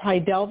by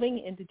delving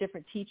into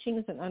different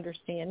teachings and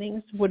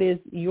understandings, what is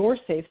your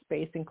safe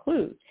space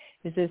include?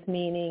 Is this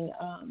meaning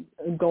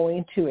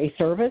going to a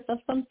service of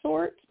some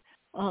sort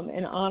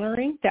and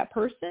honoring that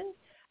person?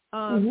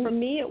 For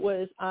me, it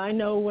was, I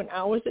know when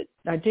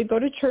I did go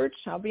to church,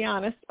 I'll be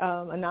honest,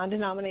 a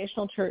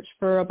non-denominational church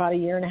for about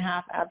 1.5 years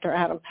after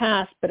Adam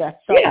passed, but I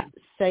felt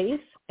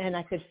safe and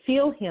I could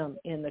feel him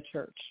in the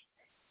church.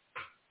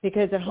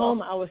 Because at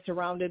home I was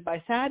surrounded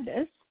by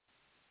sadness.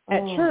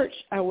 At church,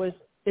 it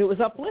was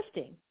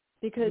uplifting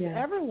because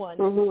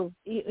everyone,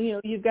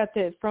 you've got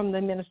from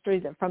the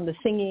ministry, from the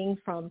singing,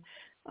 from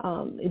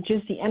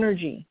just the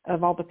energy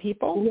of all the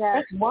people. Yeah,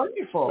 that's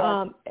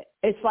wonderful.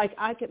 It's like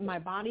my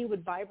body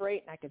would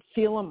vibrate, and I could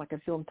feel them. I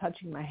could feel them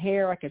touching my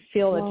hair. I could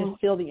feel it, just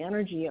feel the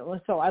energy.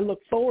 So I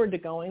looked forward to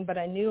going, but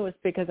I knew it was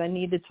because I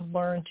needed to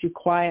learn to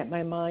quiet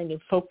my mind and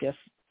focus,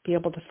 be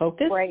able to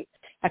focus. Right.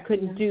 I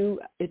couldn't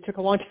it took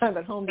a long time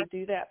at home to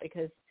do that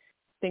because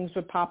things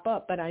would pop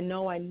up, but I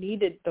know I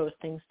needed those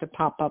things to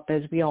pop up,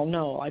 as we all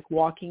know, like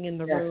walking in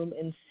the room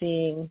and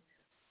seeing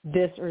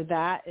this or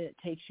that, and it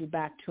takes you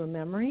back to a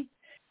memory.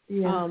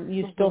 Yeah.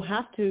 You still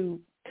have to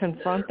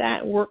confront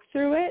that, work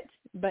through it,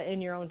 but in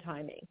your own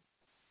timing.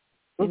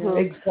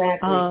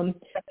 Exactly.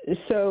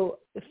 So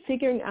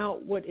figuring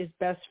out what is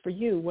best for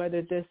you,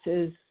 whether this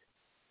is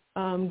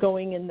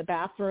going in the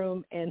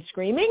bathroom and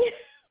screaming,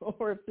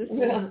 or if this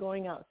is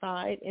going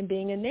outside and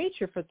being in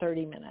nature for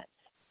 30 minutes.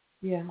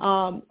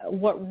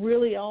 What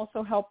really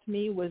also helped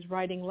me was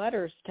writing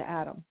letters to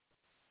Adam.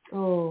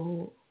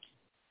 Oh.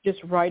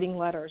 Just writing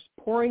letters,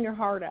 pouring your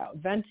heart out,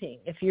 venting.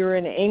 If you're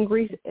in an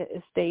angry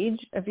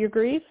stage of your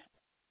grief,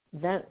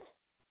 vent.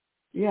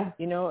 Yeah.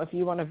 You know, if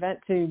you want to vent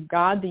to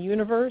God, the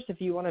universe, if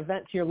you want to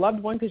vent to your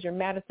loved one because you're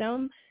mad at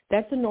them,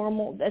 that's a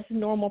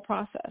normal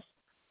process.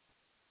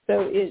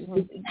 So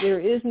there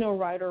is no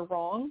right or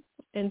wrong,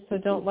 and so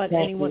don't let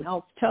anyone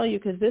else tell you,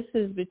 because this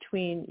is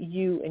between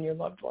you and your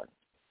loved one.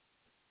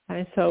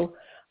 And so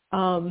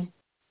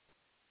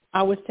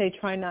I would say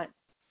try not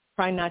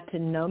to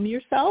numb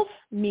yourself,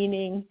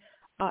 meaning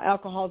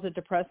alcohol is a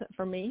depressant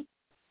for me.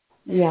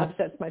 Yeah. It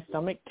upsets my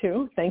stomach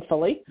too,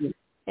 thankfully.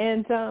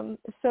 And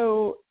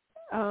so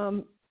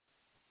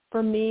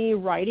for me,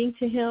 writing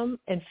to him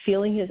and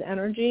feeling his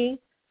energy,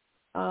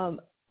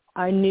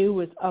 I knew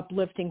was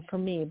uplifting for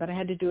me, but I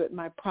had to do it in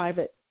my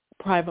private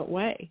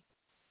way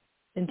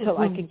until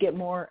I could get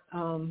more,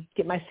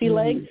 get my sea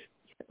legs,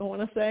 I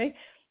want to say,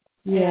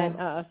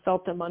 and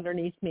felt them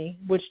underneath me,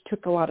 which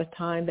took a lot of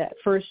time. That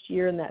first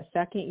year and that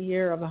second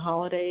year of the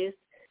holidays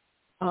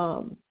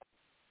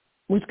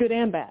was good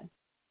and bad.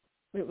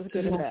 It was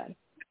good and bad.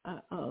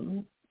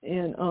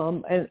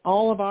 And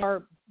all of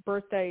our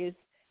birthdays,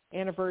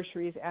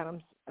 anniversaries,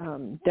 Adam's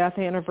death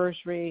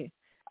anniversary,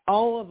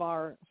 all of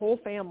our whole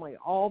family,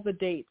 all the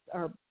dates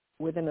are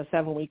within a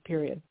 7-week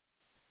period.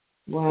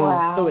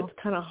 Wow. So it's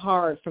kind of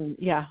hard from,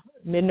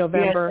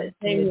 mid-November to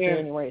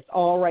mid-January. It's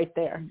all right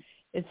there.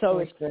 And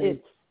so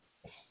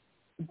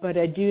but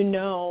I do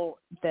know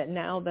that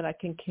now that I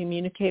can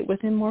communicate with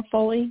him more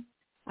fully,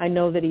 I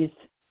know that he's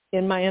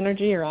in my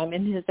energy or I'm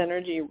in his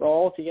energy. We're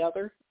all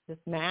together, this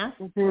mass,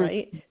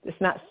 right?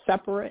 It's not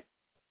separate.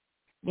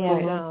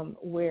 And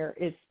where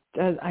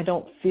I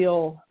don't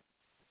feel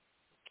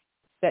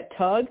that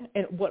tug.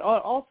 And what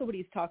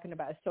he's talking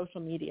about is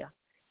social media.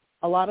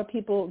 A lot of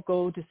people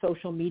go to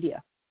social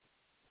media,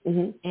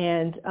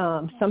 and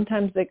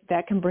sometimes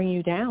that can bring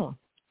you down,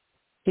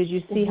 because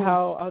you see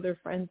how other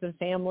friends and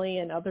family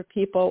and other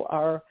people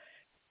are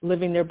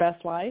living their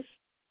best life.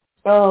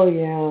 Oh,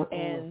 yeah.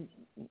 And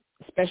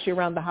especially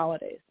around the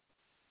holidays.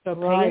 So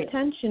pay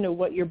attention to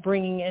what you're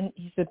bringing in.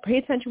 He said, pay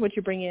attention to what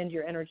you're bringing into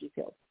your energy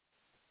field.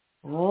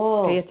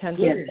 Oh, pay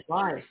attention. Good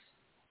advice.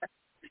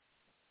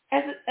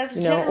 As a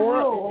general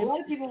rule, a lot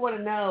of people want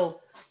to know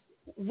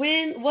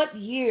what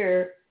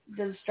year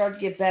does it start to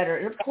get better?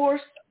 And of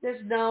course,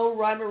 there's no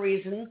rhyme or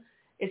reason.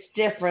 It's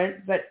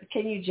different, but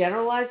can you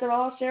generalize it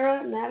all,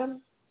 Sarah and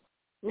Adam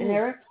and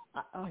Eric?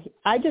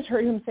 I just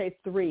heard him say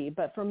 3,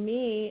 but for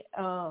me,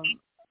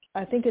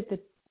 I think at the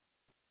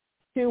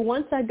 2,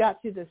 once I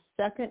got to the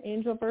second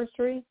angel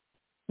anniversary,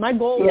 my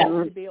goal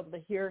was to be able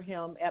to hear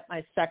him at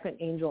my second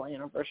angel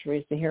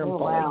anniversary, to hear him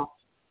fully. Wow.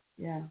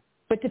 Yeah.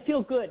 But to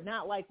feel good,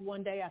 not like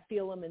one day I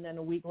feel him and then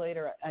a week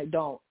later I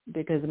don't,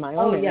 because of my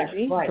own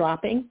energy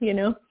dropping,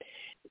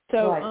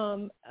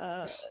 So,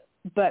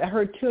 but I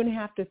heard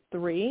 2.5 to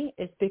 3.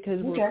 It's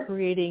because we're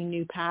creating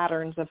new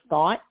patterns of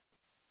thought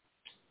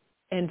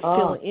and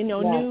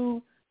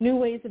feeling, new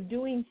ways of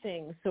doing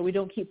things, so we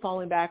don't keep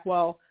falling back.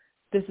 Well,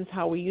 this is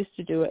how we used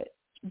to do it.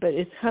 But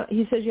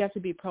he says you have to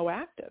be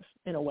proactive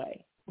in a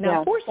way.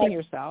 Now, forcing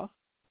yourself.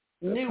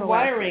 New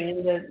wiring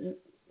in the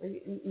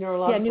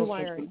neurological new system.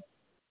 wiring.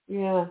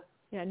 Yeah.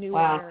 Yeah, new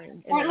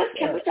wiring. All right,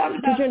 can we talk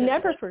about because you'll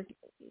never forget.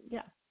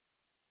 Yeah.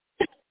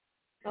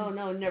 Oh,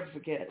 no, never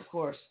forget, of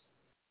course.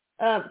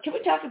 Can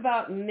we talk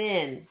about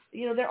men?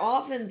 They're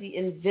often the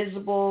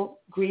invisible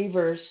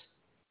grievers.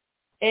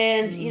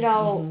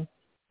 And,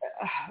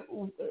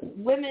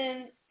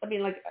 women, I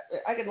mean, like,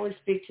 I can only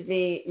speak to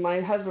me.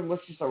 My husband was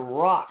just a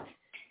rock.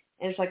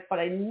 And it's like, but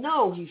I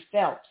know he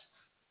felt.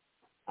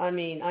 I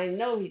mean, I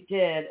know he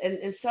did.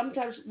 And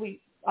sometimes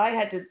I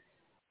had to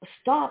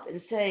stop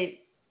and say,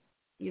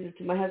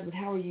 to my husband,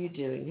 how are you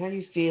doing? How are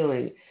you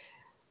feeling?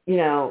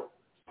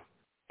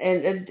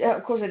 And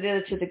of course I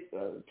did it to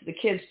the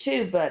kids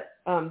too. But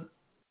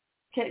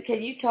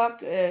can you talk,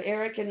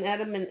 Eric and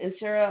Adam and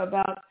Sarah,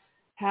 about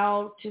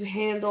how to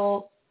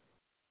handle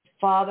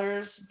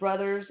fathers,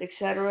 brothers,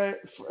 etc.,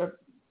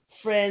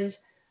 friends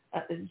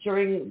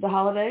during the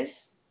holidays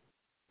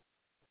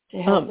to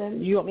help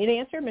them? You want me to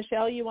answer?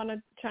 Michelle, you want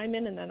to chime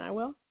in and then I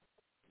will?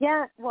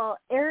 Yeah, well,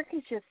 Eric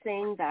is just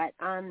saying that,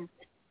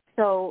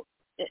 so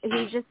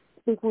he's just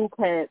speaking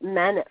to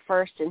men at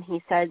first, and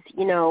he says,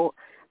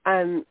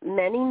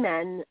 many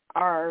men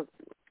are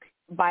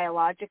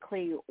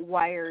biologically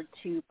wired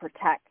to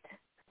protect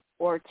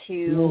or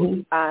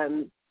to,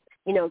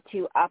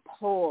 to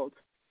uphold.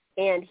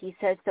 And he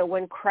says, so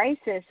when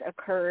crisis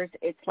occurs,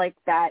 it's like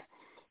that,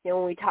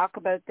 when we talk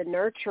about the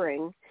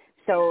nurturing,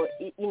 so,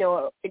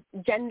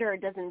 gender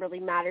doesn't really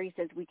matter. He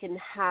says we can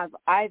have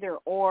either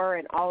or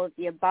and all of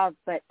the above,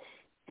 but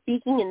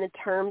speaking in the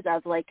terms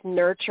of like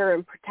nurture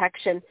and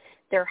protection,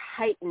 they're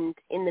heightened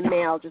in the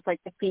male, just like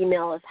the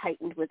female is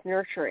heightened with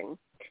nurturing.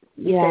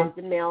 He says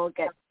the male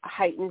gets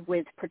heightened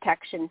with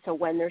protection. So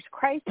when there's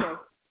crisis,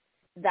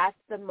 that's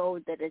the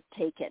mode that is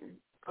taken.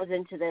 Goes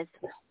into this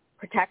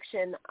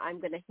protection.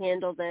 I'm going to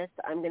handle this.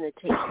 I'm going to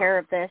take care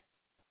of this.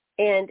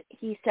 And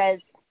he says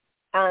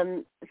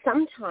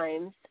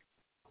sometimes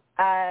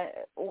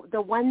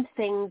the one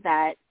thing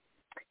that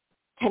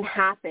can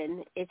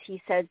happen is,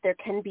 he says, there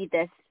can be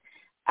this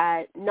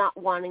not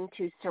wanting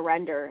to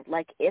surrender.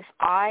 Like, if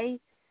I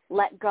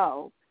let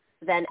go,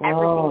 then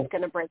everything's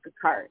going to break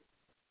apart.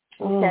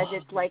 He says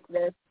it's like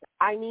this: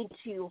 I need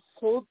to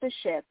hold the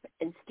ship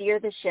and steer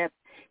the ship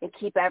and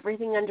keep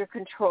everything under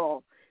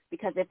control,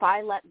 because if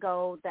I let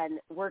go, then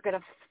we're going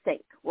to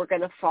sink. We're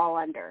going to fall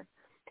under.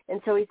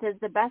 And so he says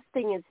the best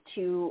thing is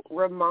to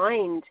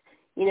remind,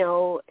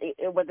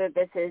 whether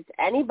this is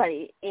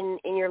anybody in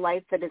your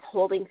life that is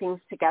holding things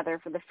together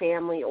for the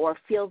family or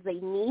feels they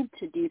need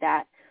to do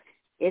that,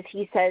 is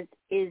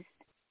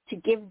to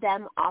give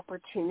them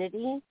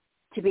opportunity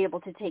to be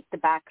able to take the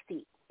back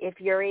seat. If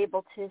you're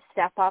able to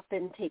step up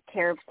and take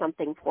care of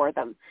something for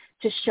them,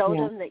 to show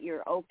them that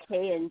you're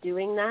okay in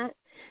doing that,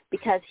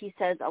 because he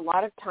says a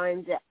lot of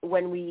times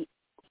when we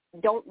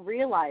don't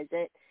realize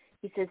it,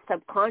 he says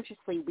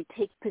subconsciously we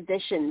take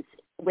positions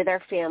with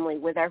our family,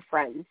 with our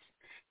friends,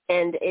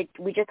 and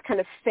we just kind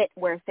of fit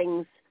where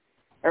things,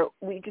 or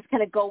we just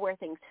kind of go where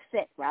things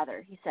fit,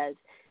 rather, he says.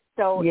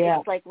 So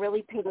it's like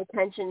really paying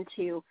attention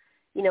to,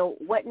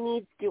 what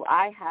needs do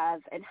I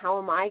have and how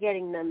am I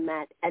getting them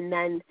met, and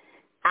then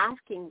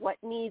asking what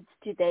needs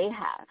do they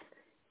have.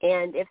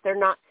 And if they're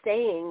not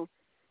saying,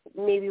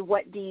 maybe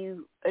what do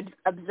you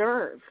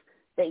observe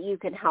that you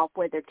can help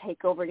with or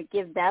take over, to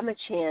give them a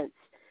chance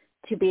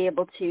to be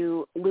able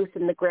to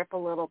loosen the grip a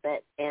little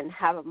bit and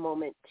have a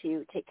moment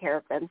to take care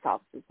of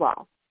themselves as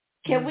well.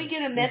 Can we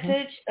get a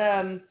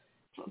message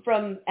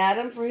from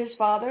Adam for his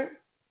father?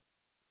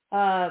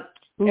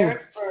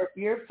 Eric for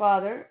your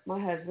father, my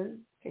husband,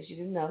 in case you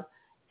didn't know,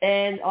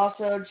 and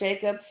also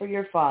Jacob for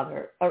your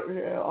father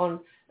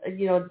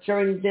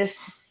during this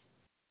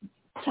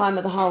time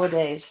of the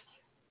holidays,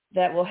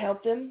 that will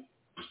help them?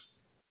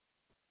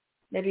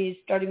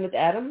 Maybe starting with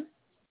Adam?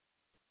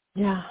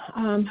 Yeah.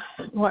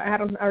 Well,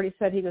 Adam already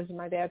said, he goes,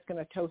 my dad's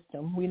going to toast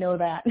him. We know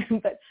that.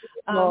 But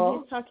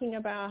he's talking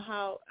about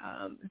how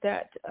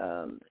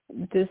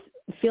this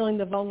feeling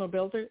the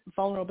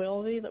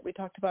vulnerability that we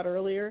talked about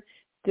earlier,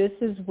 this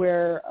is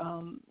where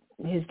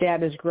his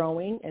dad is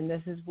growing, and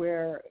this is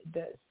where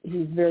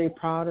he's very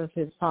proud of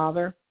his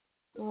father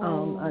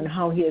on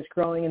how he is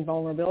growing in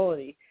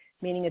vulnerability,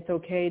 meaning it's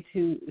okay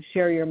to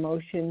share your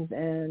emotions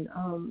and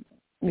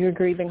your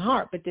grieving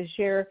heart, but to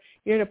share,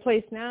 you're in a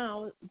place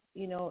now,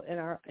 in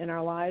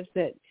our lives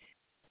that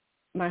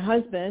my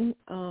husband,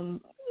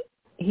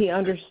 he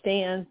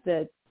understands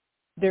that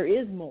there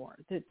is more,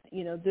 that,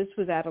 this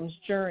was Adam's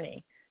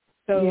journey,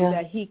 so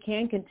that he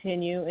can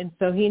continue. And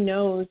so he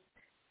knows,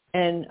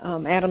 and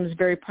Adam is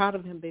very proud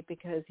of him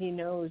because he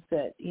knows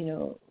that,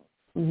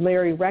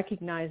 Larry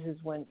recognizes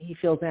when he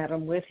feels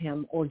Adam with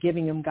him or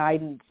giving him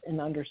guidance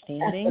and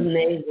understanding. That's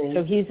amazing.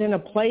 So he's in a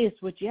place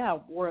which,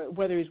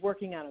 whether he's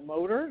working on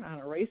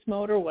a race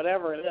motor,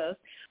 whatever it is,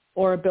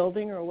 or a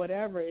building or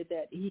whatever,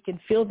 that he can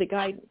feel the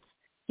guidance.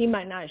 He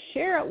might not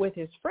share it with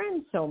his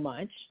friends so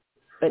much,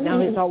 but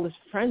now all his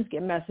friends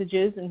get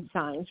messages and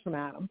signs from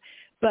Adam.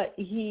 But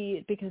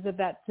because of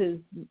that,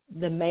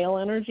 the male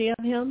energy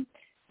of him,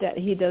 that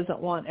he doesn't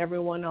want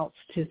everyone else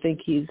to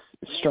think he's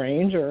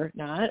strange or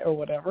not or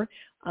whatever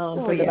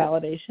for the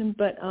validation.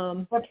 But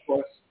of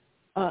course,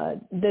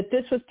 that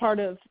this was part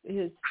of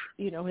his,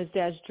 his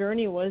dad's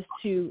journey, was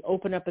to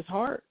open up his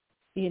heart,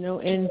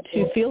 and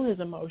to feel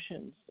his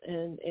emotions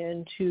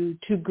and to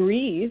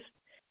grieve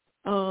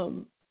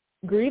the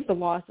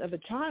loss of a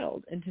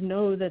child, and to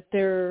know that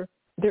there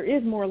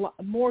is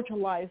more to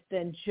life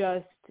than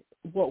just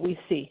what we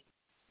see.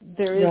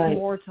 There is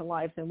more to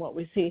life than what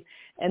we see,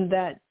 and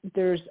that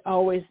there's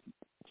always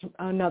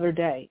another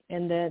day,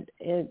 and that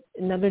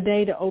another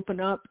day to open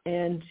up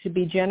and to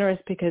be generous,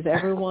 because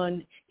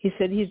everyone, he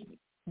said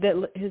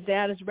that his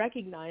dad is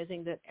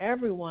recognizing that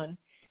everyone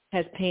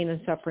has pain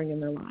and suffering in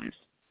their lives.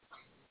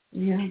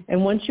 Yeah.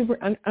 And once you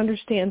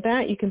understand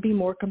that, you can be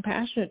more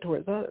compassionate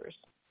towards others.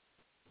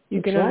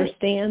 You can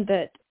understand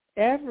that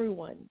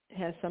everyone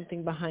has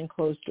something behind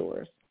closed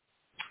doors.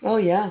 Oh,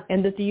 yeah.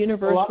 And that the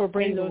universe will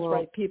bring those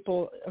right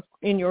people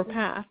in your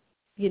path,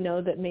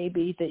 that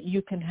maybe that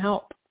you can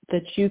help,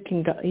 that you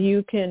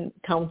can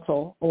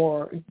counsel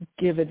or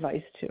give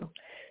advice to.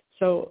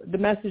 So the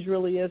message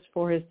really is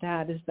for his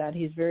dad, is that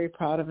he's very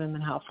proud of him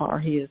and how far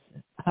he's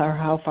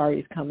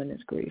come in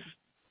his grief.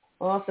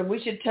 Awesome.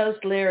 We should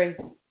toast Larry.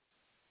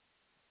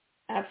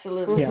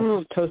 Absolutely.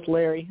 Yeah, toast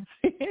Larry.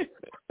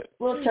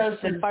 We'll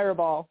toast him.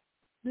 Fireball.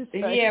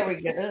 Yeah,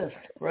 we get it.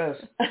 Gross.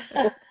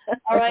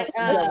 All right.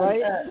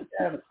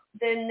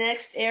 Then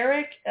next,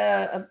 Eric,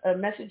 a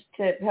message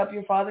to help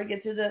your father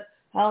get through the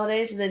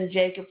holidays, and then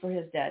Jacob for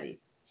his daddy.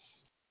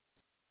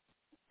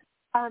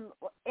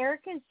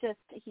 Eric is just,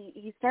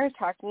 he started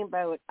talking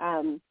about,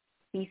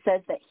 he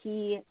says that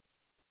he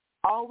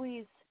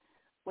always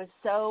was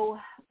so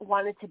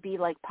wanted to be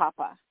like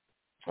Papa.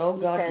 Oh,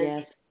 God,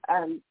 yes.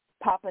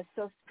 Papa's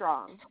so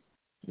strong.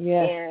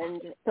 Yes.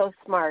 And so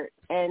smart.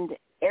 And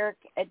Eric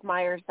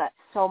admires that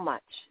so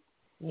much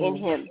in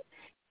him.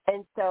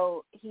 And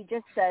so he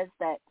just says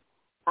that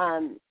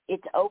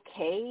it's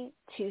okay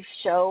to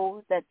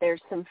show that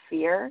there's some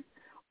fear,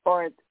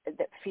 or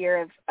that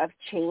fear of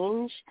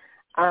change.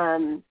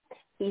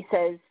 He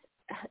says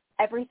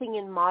everything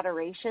in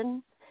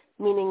moderation,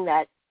 meaning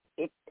that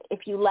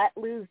if you let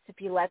loose, if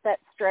you let that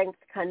strength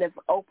kind of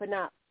open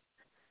up,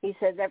 he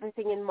says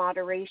everything in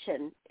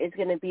moderation is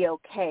going to be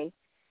okay.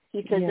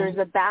 He says there's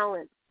a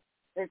balance.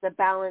 There's a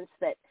balance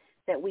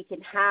that we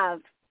can have,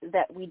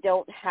 that we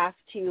don't have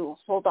to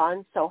hold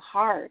on so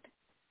hard.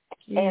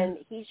 Yeah. And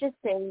he's just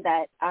saying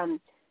that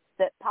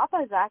that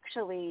Papa is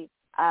actually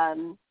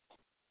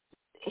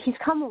he's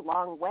come a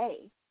long way,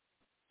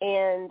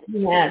 and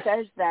he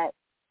says that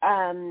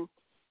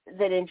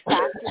that in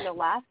fact in the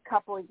last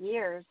couple of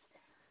years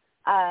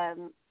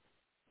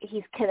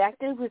he's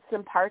connected with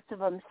some parts of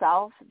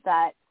himself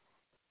that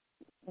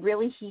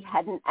really he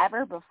hadn't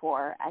ever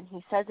before, and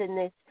he says in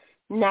this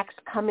next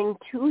coming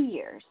 2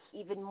 years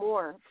even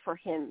more for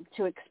him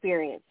to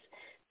experience.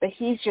 But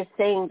he's just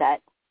saying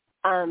that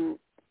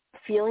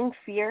feeling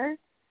fear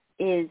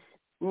is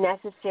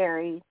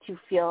necessary to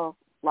feel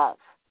love.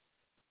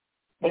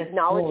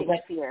 Acknowledging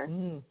fear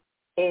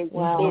is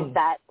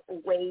that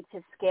way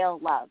to scale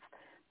love.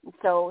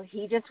 So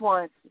he just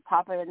wants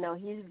Papa to know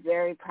he's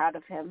very proud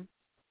of him.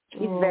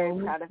 He's very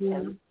proud of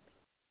him,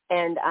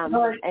 and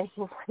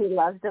he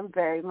loves him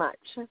very much.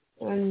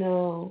 I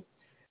know.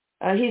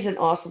 He's an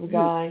awesome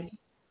guy.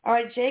 All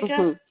right,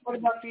 Jacob, what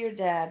about for your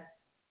dad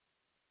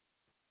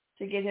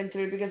to get him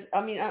through? Because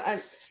I mean,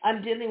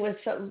 I'm dealing with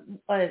some.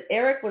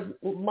 Eric was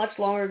much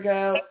longer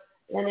ago,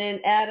 and then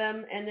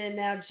Adam, and then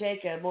now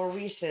Jacob, more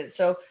recent.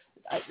 So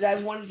I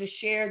wanted to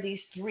share these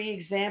 3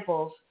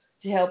 examples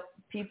to help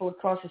people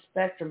across the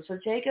spectrum. So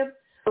Jacob,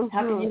 how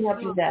can you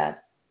help your dad?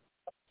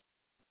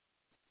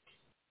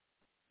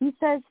 He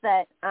says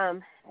that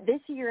this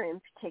year in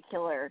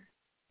particular,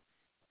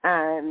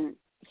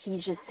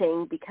 he's just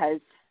saying because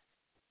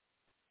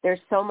there's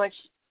so much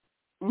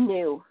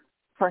new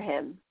for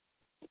him,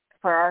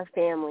 for our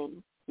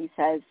family. He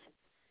says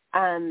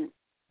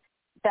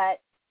that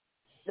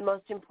the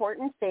most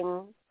important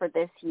thing for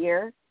this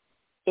year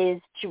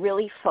is to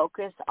really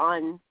focus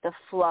on the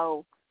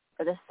flow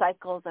or the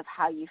cycles of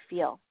how you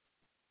feel.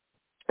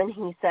 And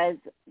he says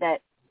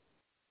that,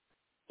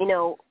 you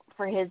know,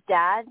 for his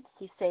dad,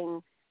 he's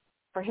saying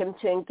for him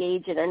to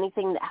engage in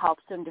anything that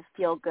helps him to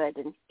feel good.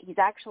 And he's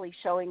actually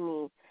showing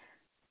me,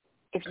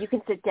 if you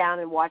can sit down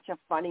and watch a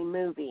funny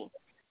movie,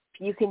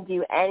 if you can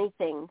do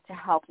anything to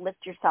help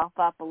lift yourself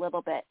up a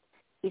little bit,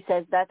 he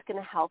says that's going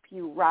to help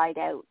you ride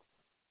out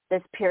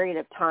this period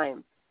of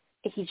time.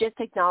 He's just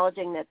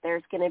acknowledging that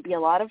there's going to be a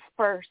lot of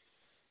firsts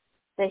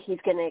that he's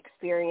going to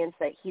experience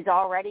that he's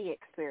already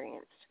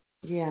experienced.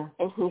 Yeah.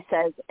 And he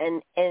says,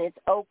 and it's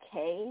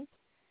okay.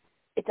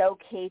 It's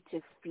okay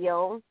to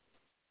feel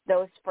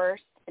those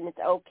first, and it's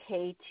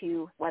okay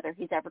to whether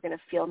he's ever going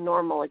to feel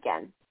normal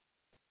again.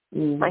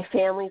 My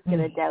family's going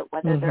to doubt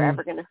whether they're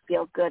ever going to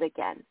feel good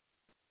again.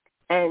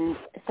 And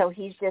so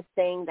he's just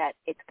saying that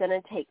it's going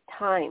to take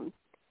time.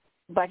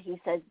 But he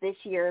says this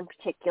year in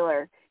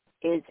particular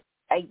is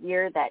a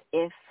year that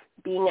if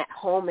being at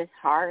home is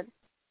hard,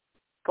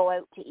 go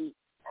out to eat.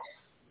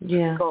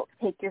 Yeah. Go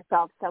take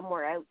yourself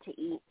somewhere out to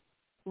eat.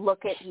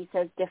 Look at, he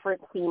says,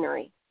 different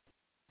scenery.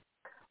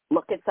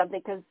 Look at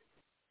something, because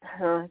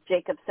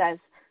Jacob says,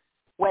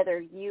 whether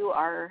you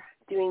are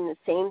doing the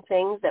same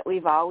things that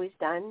we've always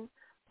done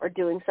or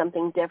doing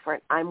something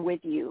different, I'm with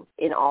you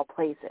in all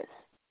places.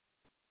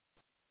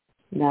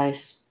 Nice.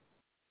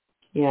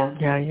 Yeah.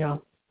 Yeah.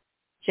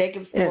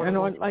 Jacob's and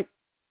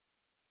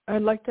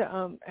I'd like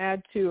to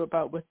add too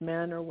about with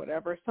men or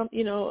whatever. Some,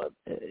 you know,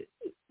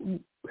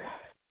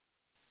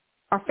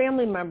 our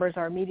family members,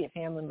 our immediate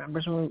family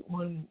members,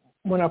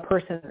 when a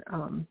person,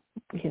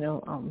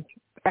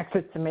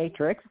 exits the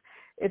matrix,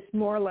 it's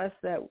more or less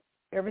that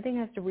everything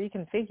has to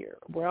reconfigure.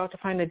 We all have to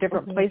find a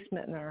different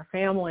placement in our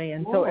family,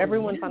 and so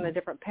everyone's on a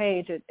different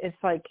page. It's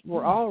like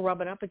we're all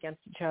rubbing up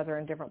against each other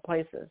in different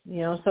places,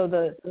 you know. So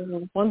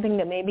the one thing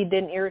that maybe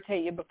didn't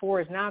irritate you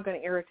before is now going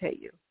to irritate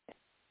you.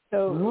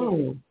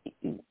 So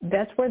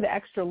that's where the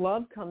extra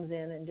love comes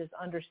in, and just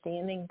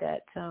understanding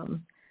that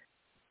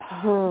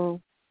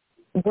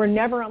we're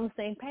never on the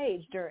same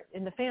page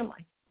in the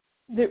family.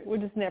 We're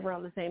just never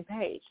on the same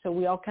page. So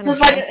we all kind of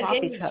bounce off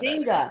each other.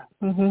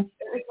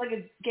 It's like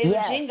a game of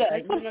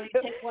Jenga. You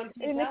take one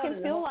piece and it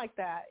can feel like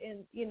that.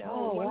 And,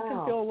 one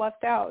can feel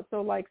left out.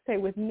 So, like, say,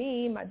 with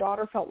me, my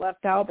daughter felt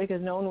left out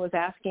because no one was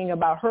asking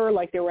about her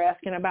like they were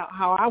asking about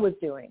how I was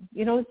doing.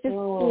 You know, it's just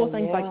little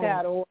things like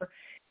that.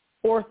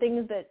 Or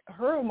things that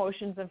her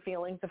emotions and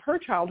feelings of her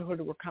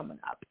childhood were coming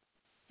up.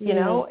 You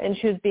know, and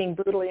she was being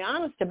brutally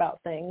honest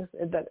about things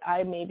that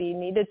I maybe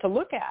needed to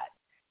look at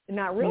and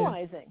not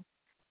realizing.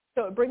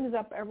 So it brings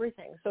up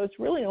everything. So it's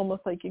really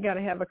almost like you got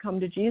to have a come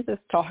to Jesus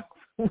talk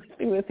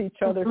with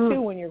each other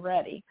too when you're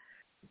ready.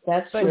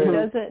 That's but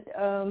true. It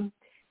doesn't,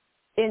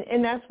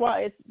 and that's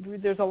why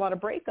there's a lot of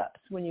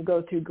breakups when you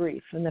go through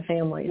grief in the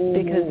families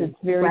because it's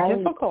very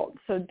difficult.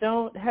 So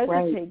don't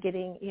hesitate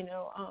getting,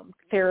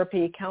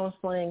 therapy,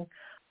 counseling,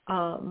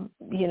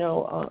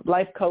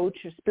 life coach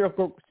or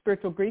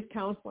spiritual grief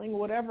counseling,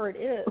 whatever it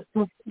is,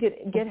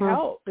 get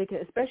help,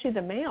 because especially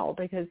the male,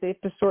 because they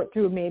have to sort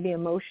through maybe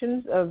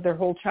emotions of their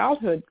whole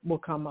childhood will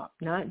come up,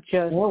 not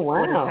just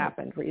what has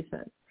happened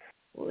recent.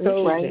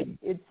 So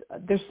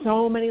there's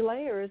so many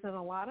layers, and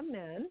a lot of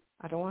men,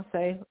 I don't want to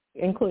say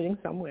including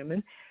some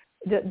women,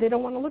 they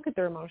don't want to look at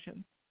their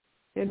emotions.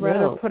 They'd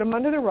rather put them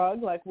under the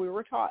rug like we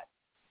were taught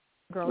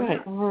growing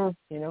up.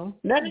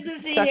 Nothing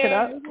to see suck here. it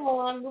up. Move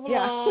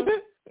along.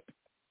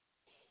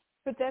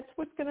 But that's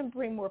what's going to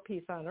bring more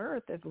peace on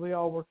earth if we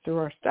all work through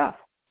our stuff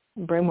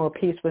and bring more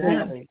peace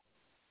within.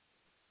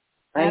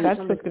 And that's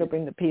what's going to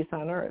bring the peace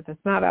on earth.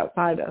 It's not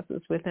outside us.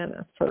 It's within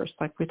us first,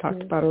 like we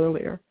talked about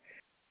earlier.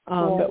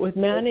 But with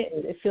men,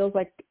 it feels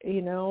like,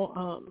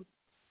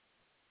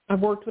 I've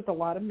worked with a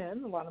lot of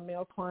men, a lot of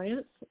male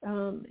clients,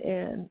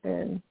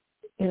 and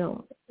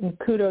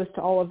kudos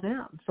to all of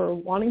them for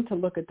wanting to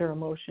look at their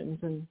emotions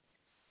and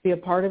be a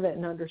part of it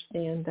and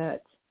understand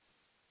that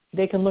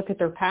they can look at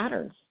their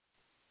patterns,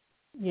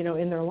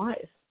 in their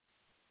life.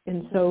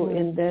 And so,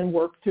 and then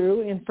work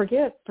through and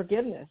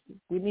forgiveness.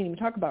 We didn't even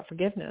talk about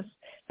forgiveness.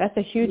 That's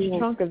a huge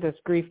chunk of this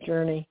grief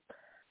journey.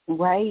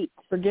 Right.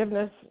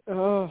 Forgiveness.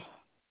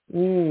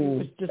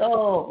 It's just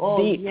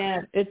deep.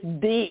 Yeah. It's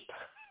deep.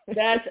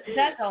 That's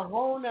a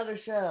whole nother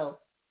show.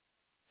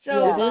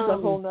 So it is a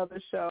whole nother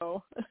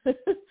show.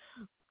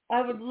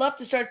 I would love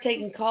to start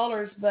taking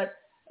callers, but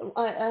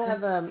I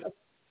have a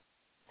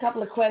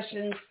couple of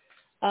questions.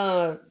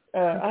 I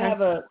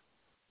have a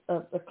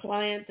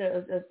client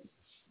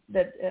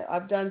that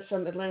I've done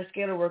some Atlantic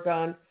scalar work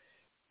on,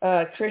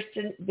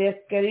 Kristen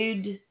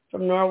Birkerud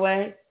from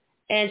Norway,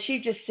 and she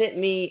just sent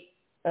me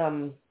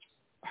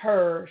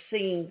her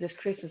singing this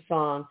Christmas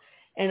song,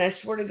 and I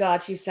swear to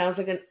God, she sounds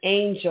like an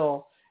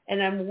angel.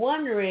 And I'm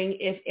wondering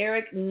if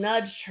Eric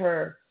nudged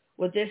her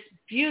with this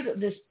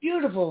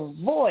beautiful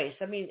voice.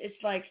 I mean,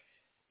 it's like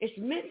it's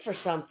meant for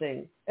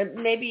something. And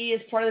maybe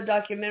it's part of the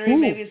documentary.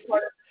 Maybe it's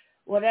part of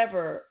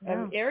whatever.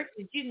 Yeah. Eric,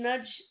 did you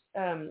nudge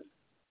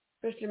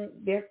Kristen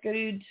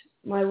Birkerud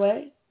my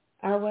way,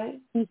 our way?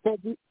 He said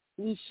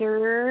he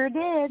sure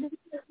did.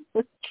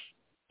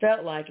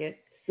 Felt like it.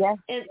 Yes.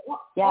 And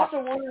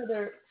also one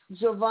other,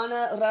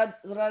 Giovanna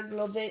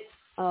Radlovic.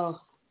 Oh,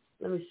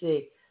 let me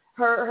see.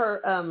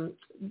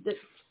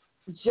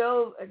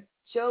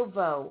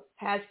 Jovo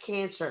has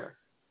cancer,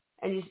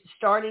 and he's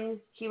starting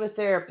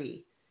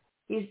chemotherapy.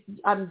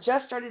 I'm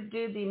just starting to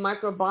do the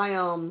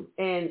microbiome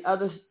and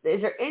others.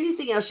 Is there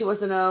anything else she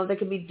wants to know that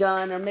can be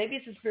done, or maybe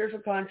it's a spiritual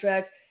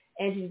contract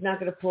and he's not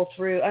going to pull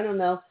through? I don't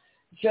know.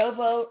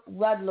 Jovo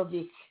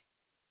Radlovic.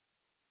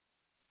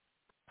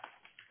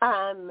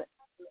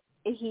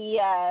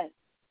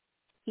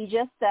 He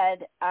just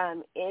said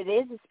it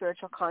is a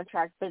spiritual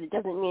contract, but it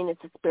doesn't mean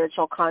it's a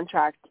spiritual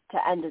contract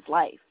to end his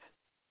life.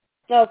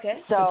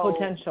 Okay. So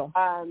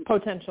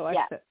potential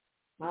exit.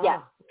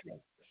 Yeah. Okay.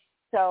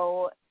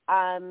 So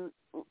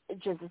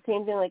just the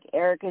same thing like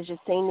Eric is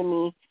just saying to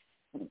me,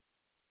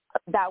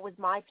 that was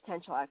my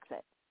potential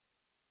exit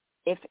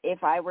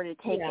if I were to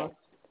take it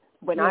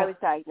when I was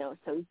diagnosed.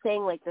 So he's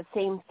saying like the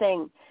same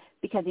thing,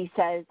 because he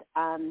says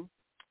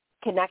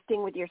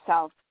connecting with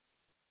yourself,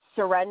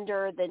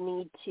 surrender the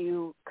need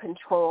to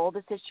control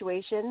the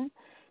situation.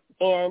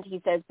 And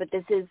he says, but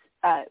this is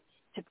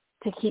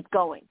to keep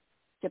going,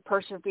 to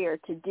persevere,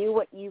 to do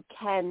what you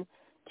can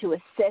to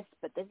assist.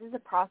 But this is a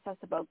process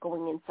about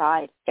going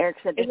inside. Eric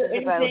said this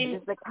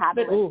is the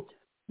catalyst.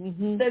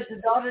 Does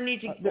the daughter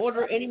need to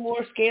order any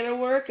more scalar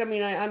work? I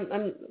mean, I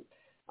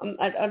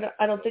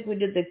don't think we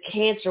did the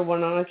cancer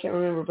one on. I can't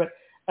remember, but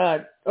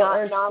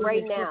not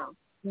right now.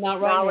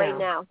 Not right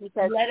now. He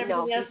says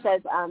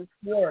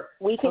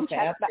we can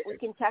check back. We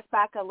can check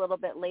back a little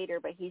bit later,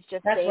 but he's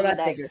just saying what I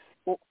that. Figured.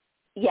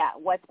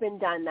 What's been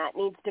done that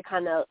needs to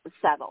kind of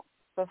settle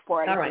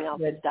before anything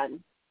else is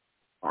done.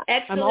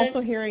 Excellent. I'm also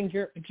hearing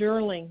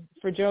journaling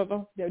for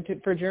Jovo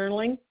for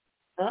journaling.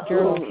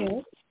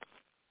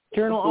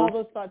 Journal all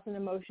those thoughts and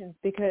emotions,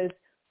 because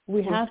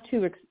we have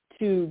to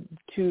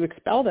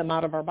expel them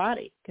out of our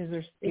body, because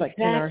there's like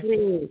in our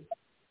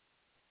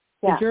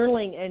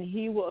journaling, and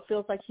it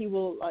feels like he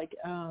will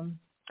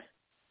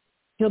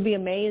he'll be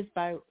amazed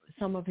by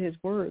some of his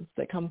words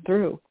that come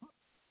through,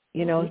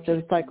 so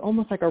it's like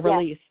almost like a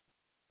release.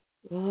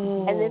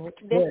 And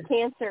this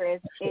cancer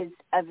is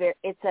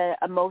it's a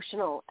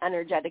emotional,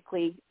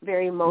 energetically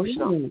very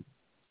emotional.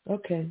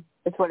 Okay.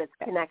 It's what it's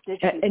connected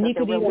to. And you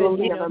could even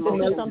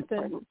do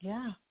something.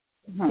 Yeah.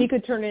 He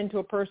could turn it into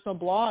a personal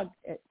blog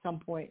at some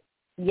point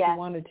if he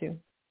wanted to.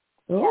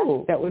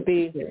 Oh, that would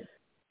be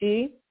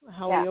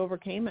how he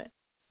overcame it.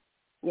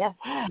 Yes.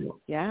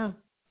 Yeah.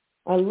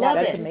 I love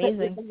it. That's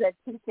amazing. This is a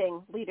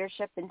teaching,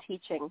 leadership and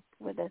teaching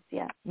with this.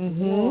 Yeah.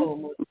 Mm-hmm.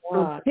 Oh my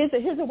God.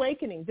 His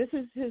awakening. This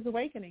is his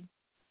awakening.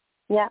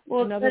 Yeah.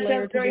 Well, another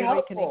layer to the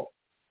awakening.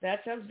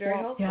 That sounds very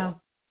helpful. Yeah.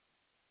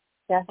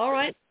 Yeah. All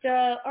right.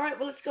 Well,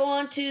 let's go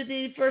on to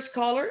the first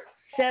caller,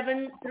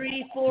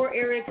 734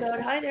 area code.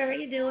 Hi there. How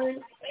you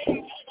doing?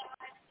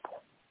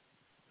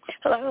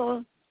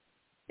 Hello.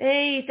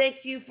 Hey,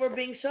 thank you for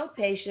being so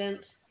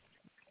patient.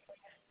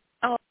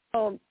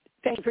 Oh,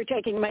 thank you for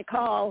taking my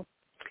call.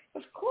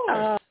 Of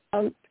course.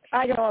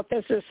 I don't know if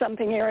this is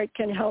something Eric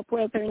can help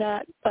with or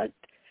not, but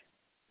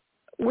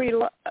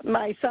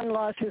my son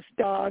lost his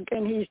dog,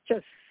 and he's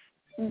just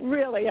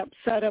really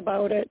upset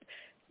about it.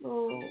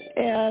 Oh.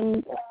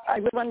 And I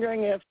was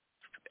wondering if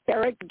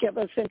Eric could give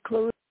us some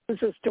clues as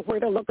to where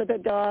to look at the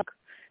dog.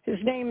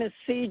 His name is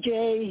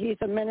CJ. He's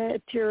a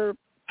miniature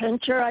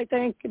pincher, I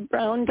think,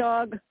 brown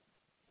dog.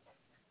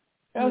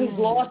 Oh, he's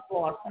lost,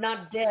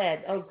 not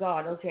dead. Oh,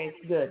 God. Okay,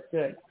 good.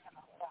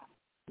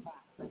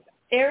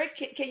 Eric,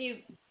 can you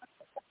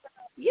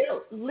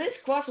Liz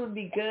Cross would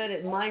be good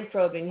at mind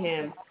probing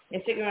him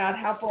and figuring out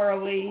how far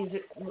away he's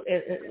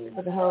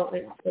from the home.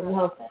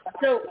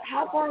 So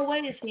how far away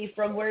is he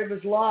from where he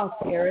was lost,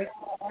 Eric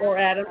or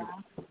Adam?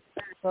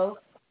 Both?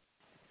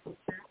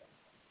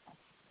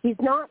 He's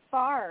not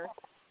far.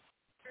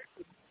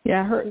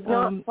 Yeah, I heard. He's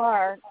not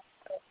far.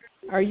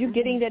 Are you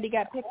getting that he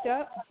got picked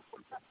up?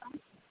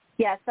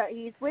 Yes,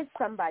 he's with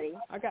somebody.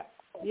 I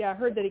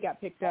heard that he got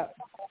picked up.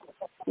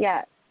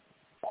 Yeah,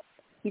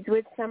 he's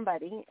with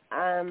somebody.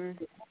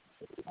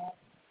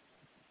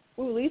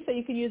 Ooh, Lisa,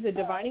 you could use a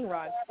divining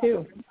rod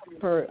too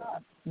for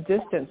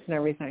distance and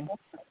everything.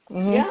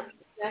 Mm-hmm. Yeah,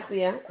 exactly.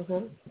 Yeah, I've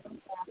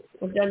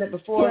done that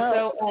before. Yeah.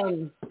 So,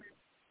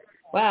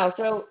 wow.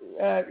 So,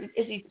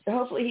 is he?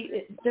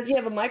 Hopefully, does he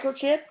have a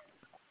microchip?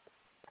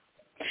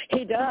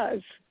 He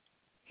does.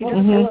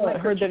 Mm-hmm. I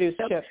heard that he was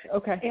chipped.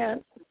 Okay.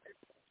 And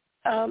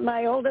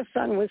my oldest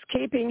son was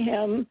keeping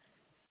him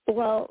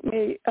while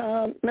my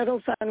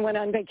middle son went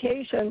on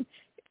vacation,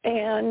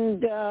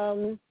 and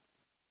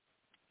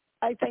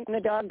I think when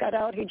the dog got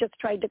out, he just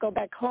tried to go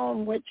back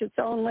home, which is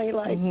only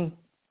like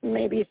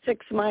maybe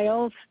 6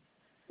 miles.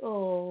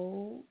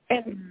 Oh.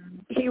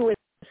 And he was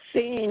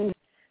seen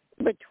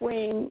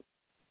between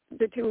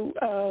the two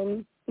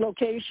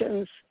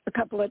locations a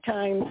couple of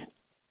times.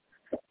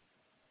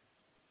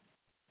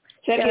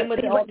 Check in with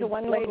he went to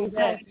one lady's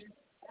house.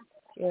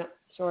 Yeah,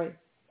 sorry.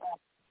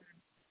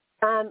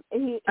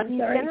 He's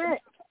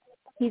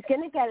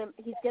gonna get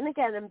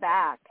him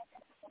back.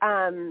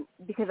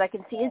 Because I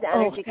can see his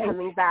energy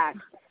coming back.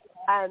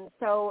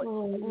 So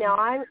now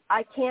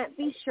I can't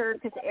be sure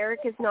because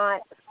Eric is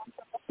not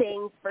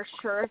saying for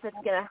sure if it's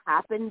going to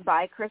happen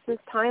by Christmas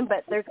time,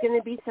 but there's going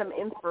to be some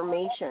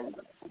information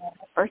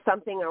or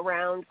something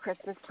around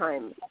Christmas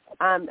time.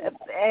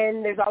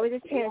 And there's always a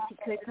chance he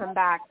could come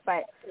back,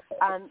 but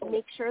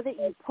make sure that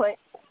you put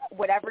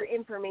whatever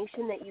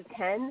information that you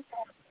can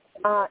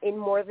in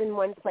more than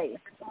one place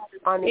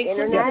on the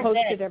internet. Yeah, post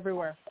it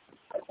everywhere.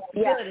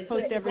 Yeah,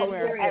 post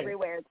everywhere.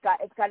 Everywhere.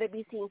 It's got to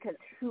be seen because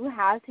who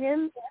has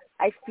him,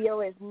 I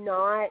feel, is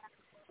not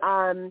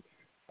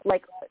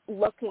like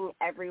looking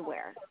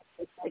everywhere.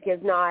 Like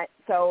is not.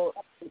 So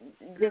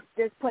just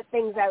put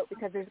things out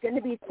because there's going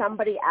to be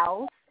somebody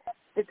else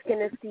that's going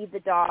to see the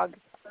dog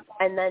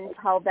and then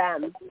tell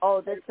them, oh,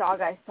 this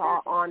dog I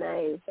saw on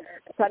a.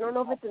 So I don't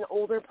know if it's an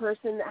older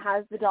person that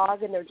has the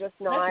dog and they're just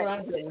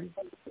not.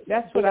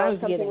 That's what I was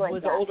getting. Like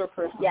was that. An older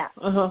person. Yeah.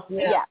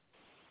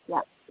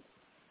 Yeah.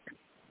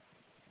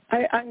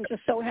 I'm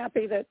just so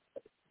happy that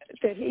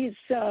he's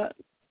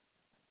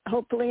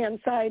hopefully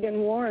inside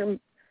and warm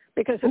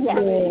because it's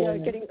really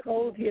getting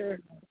cold here.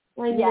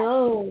 I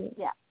know.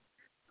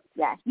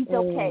 Yeah, he's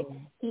okay.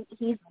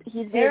 He's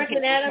Eric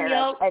and Adam,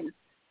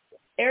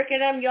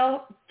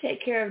 y'all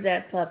take care of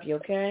that puppy,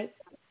 okay?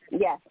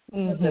 Yes.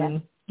 Mm-hmm.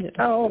 Yes.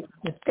 Oh,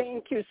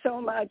 thank you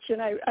so much,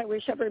 and I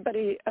wish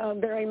everybody a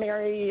very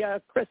Merry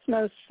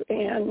Christmas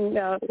and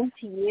to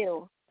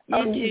you.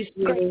 You too,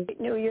 great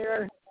New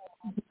Year.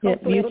 Yeah,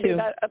 hopefully you it'll too.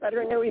 be a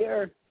better New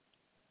Year.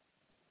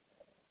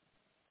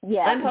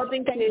 Yeah, I'm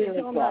hoping Thank you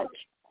so much.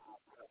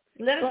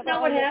 Let us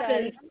know what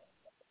happens.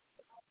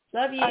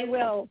 Love you. I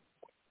will.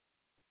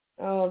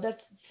 Oh, that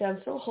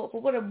sounds so hopeful.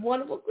 What a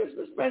wonderful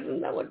Christmas present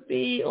that would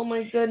be. Oh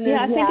my goodness.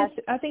 Yeah,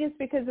 I think it's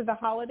because of the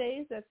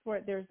holidays. That's where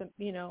there's the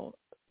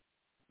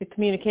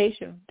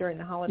communication during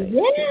the holidays.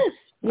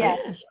 Yes.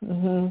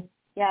 Mm-hmm.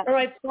 Yeah. All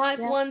right,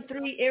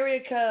 513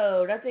 area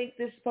code. I think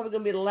this is probably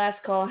going to be the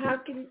last call. How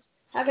can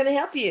I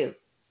help you?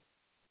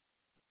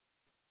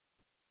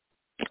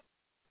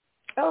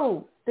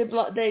 Oh, they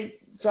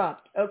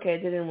dropped. Okay,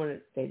 they didn't want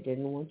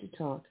to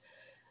talk.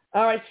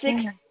 All right,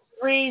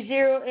 630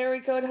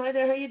 area code. Hi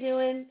there. How you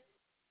doing?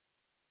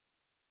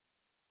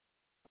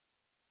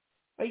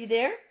 Are you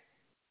there?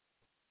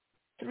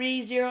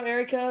 30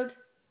 area code.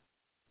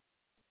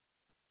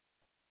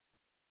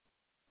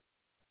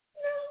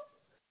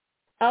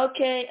 No.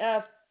 Okay.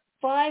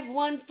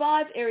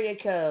 515 area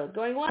code.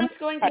 Going once,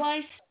 going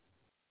twice.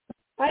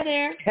 Hi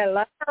there.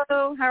 Hello.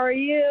 How are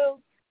you?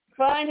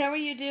 Fine. How are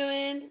you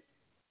doing?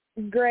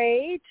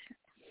 Great.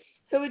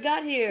 So we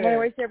got here. I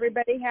wish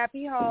everybody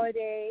happy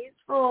holidays.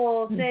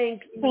 Oh,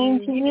 thank you.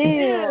 Thank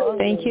you.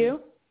 Thank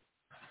you.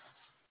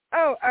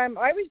 Oh, I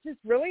was just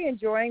really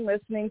enjoying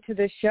listening to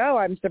the show.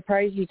 I'm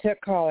surprised you took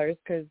callers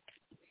because,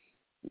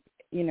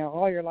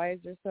 all your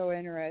lives are so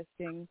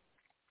interesting.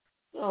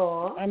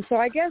 Oh. So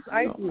I guess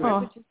I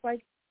would just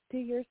like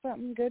to hear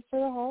something good for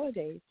the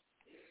holidays.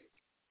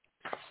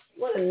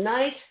 What a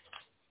nice.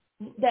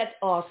 That's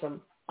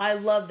awesome. I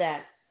love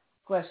that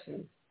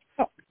question.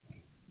 Oh.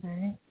 All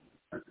right.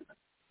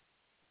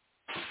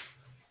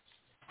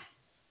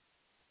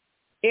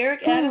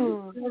 Eric, Adam,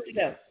 who wants to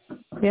go?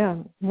 Yeah.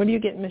 What are you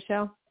getting,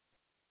 Michelle?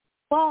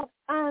 Well,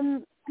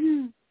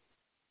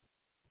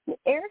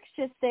 Eric's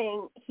just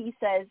saying, he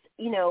says,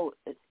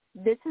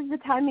 this is the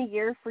time of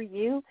year for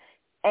you.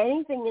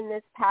 Anything in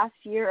this past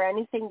year,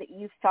 anything that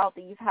you felt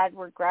that you've had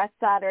regrets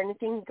at or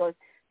anything, he goes,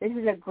 this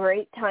is a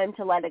great time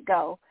to let it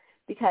go,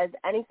 because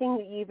anything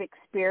that you've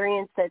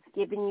experienced that's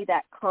given you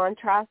that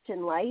contrast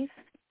in life,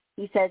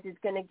 he says, is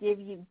going to give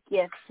you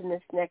gifts in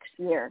this next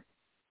year.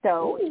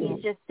 So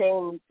he's just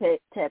saying to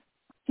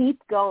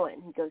keep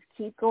going. He goes,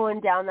 keep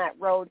going down that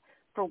road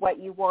for what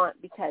you want,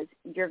 because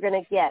you're going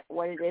to get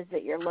what it is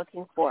that you're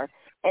looking for.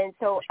 And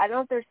so I don't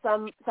know if there's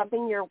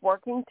something you're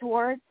working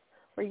towards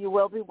or you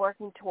will be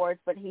working towards,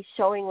 but he's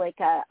showing like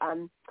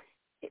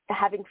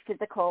having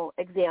physical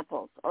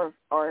examples or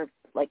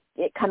like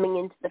it coming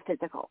into the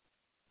physical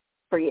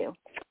for you.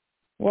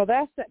 Well,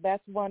 that's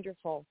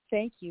wonderful.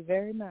 Thank you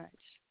very much.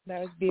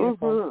 That was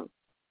beautiful. Mm-hmm.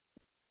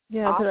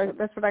 Yeah, awesome.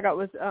 that's what I got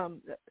was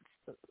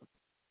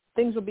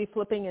things will be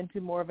flipping into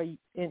more of a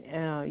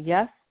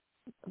yes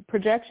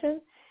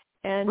projection,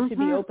 and to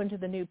be open to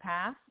the new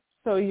path.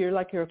 So you're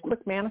a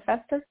quick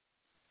manifester,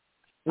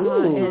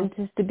 and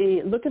just to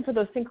be looking for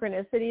those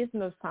synchronicities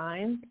and those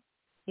signs,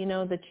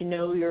 that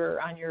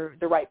you're on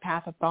the right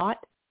path of thought,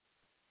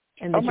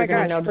 and that you're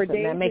going to notice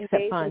it. That makes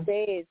it fun. And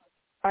days,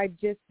 I've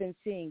just been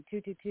seeing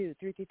 222,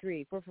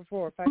 333,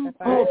 444,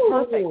 555. Oh,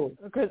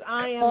 perfect! Because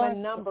I am a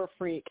number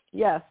freak.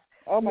 Yes.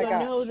 Oh my God!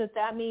 I know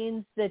that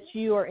means that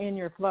you are in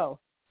your flow.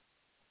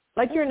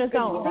 Like you're in a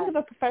zone. Think of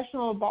a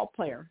professional ball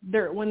player.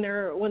 When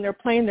they're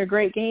playing their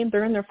great game,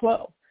 they're in their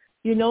flow.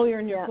 You're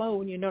in your flow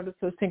when you notice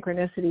those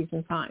synchronicities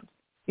and signs.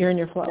 You're in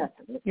your flow. Yeah.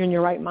 You're in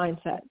your right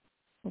mindset.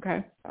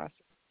 Okay. Awesome.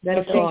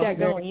 That's so keep that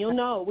going. You'll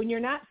know when you're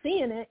not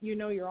seeing it.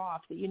 You're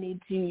off. That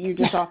you're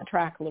just off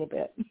track a little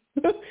bit.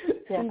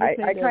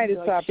 I kind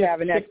of stopped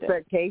having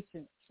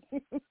expectations.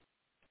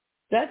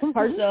 That's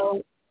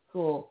so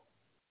cool.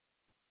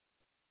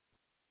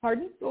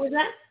 Pardon? What was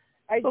that?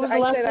 I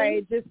said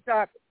I just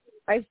stopped.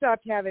 I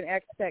stopped having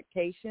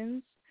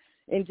expectations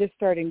and just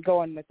started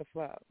going with the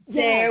flow.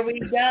 There we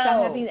go.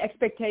 Stop having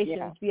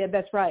expectations. Yeah,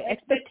 that's right.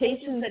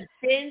 Expectations. A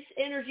dense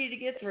energy to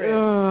get through.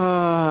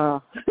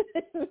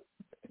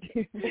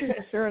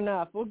 Sure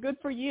enough. Well, good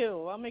for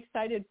you. I'm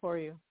excited for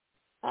you.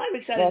 I'm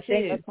excited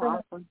too. That's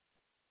awesome.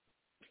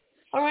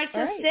 All right,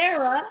 so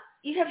Sarah,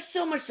 you have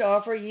so much to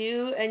offer,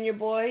 you and your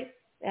boy,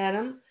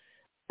 Adam.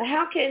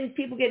 How can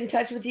people get in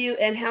touch with you,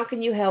 and how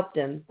can you help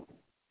them?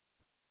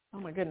 Oh,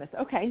 my goodness.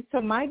 Okay,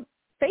 so my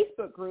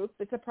Facebook group,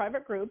 it's a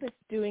private group. It's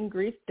Doing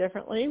Grief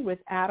Differently with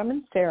Adam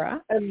and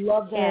Sarah. I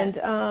love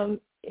that.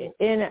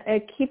 And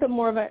I keep it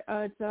more of an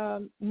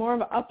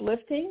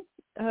uplifting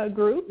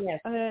group,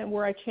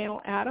 where I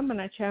channel Adam and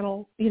I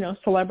channel,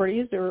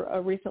 celebrities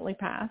or recently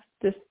passed,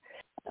 just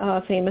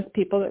famous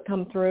people that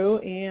come through.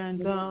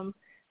 And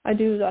I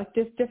do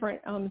just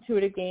different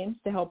intuitive games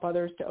to help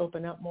others to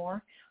open up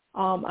more.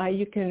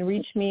 You can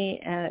reach me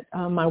at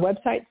my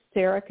website,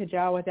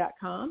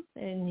 sarakujuwa.com,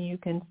 and you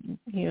can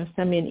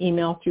send me an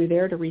email through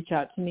there to reach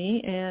out to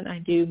me. And I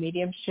do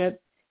mediumship,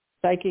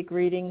 psychic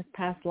readings,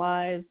 past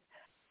lives,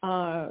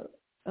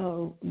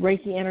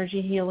 Reiki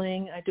energy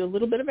healing. I do a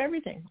little bit of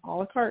everything, a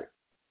la carte.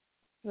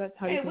 So that's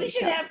how you can reach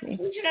out to me.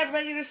 We should have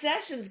regular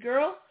sessions,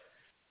 girl.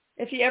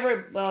 If you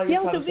ever,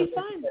 it'll be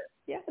fun.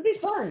 Yeah, it'll be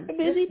fun.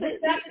 Busy, but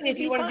if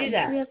you want to do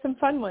that, we have some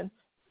fun ones.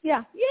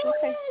 Yeah. Yes.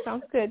 Okay.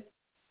 Sounds good.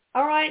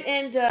 All right,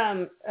 and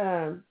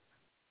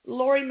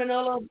Lori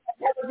Manolo,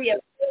 that would be a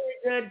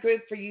really good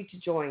group for you to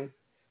join.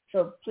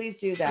 So please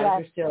do that if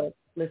you're still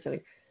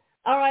listening.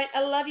 All right,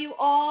 I love you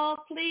all.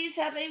 Please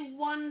have a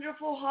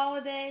wonderful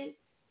holiday.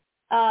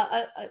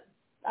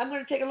 I'm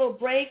going to take a little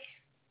break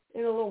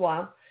in a little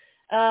while.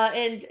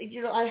 And,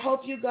 I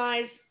hope you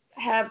guys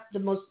have the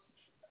most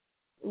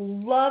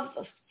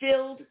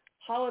love-filled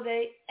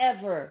holiday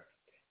ever.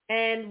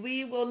 And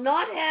we will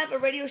not have a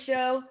radio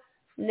show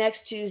next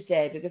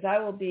Tuesday because I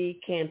will be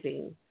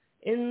camping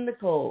in the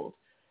cold.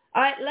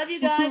 All right, love you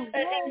guys.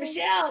 And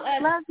Michelle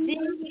at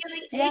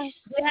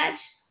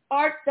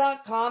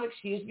thehealing-art.com.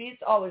 Excuse me,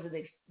 it's always in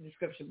the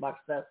description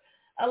box though.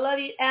 I love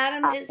you,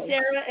 Adam and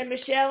Sarah and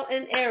Michelle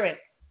and Eric.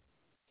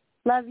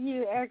 Love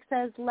you. Eric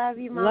says, love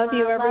you, Mama. Love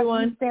you,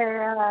 everyone. Love you,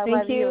 Sarah. Thank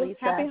love you. Lisa.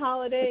 Happy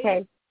holidays.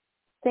 Okay.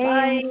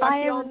 Bye. Bye,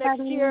 See you all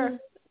next year.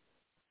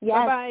 Yes.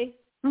 Bye-bye.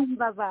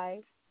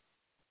 Bye-bye.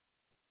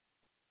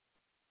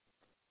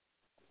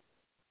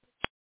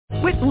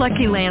 With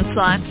Lucky Land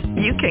Slots,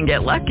 you can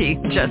get lucky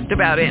just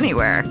about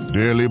anywhere.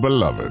 Dearly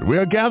beloved, we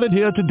are gathered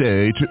here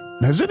today to...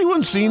 Has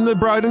anyone seen the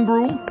bride and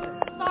groom?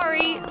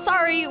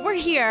 Sorry,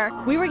 we're here.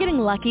 We were getting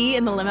lucky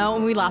in the limo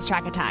and we lost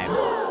track of time.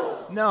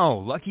 No,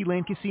 Lucky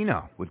Land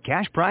Casino, with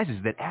cash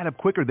prizes that add up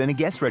quicker than a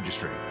guest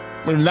registry.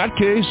 In that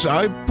case,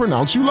 I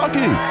pronounce you lucky.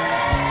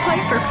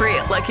 Play for free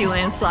at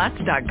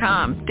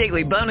LuckyLandSlots.com.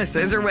 Daily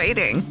bonuses are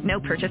waiting. No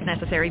purchase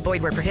necessary.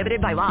 Void where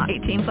prohibited by law.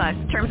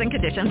 18+. Terms and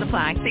conditions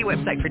apply. See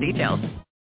website for details.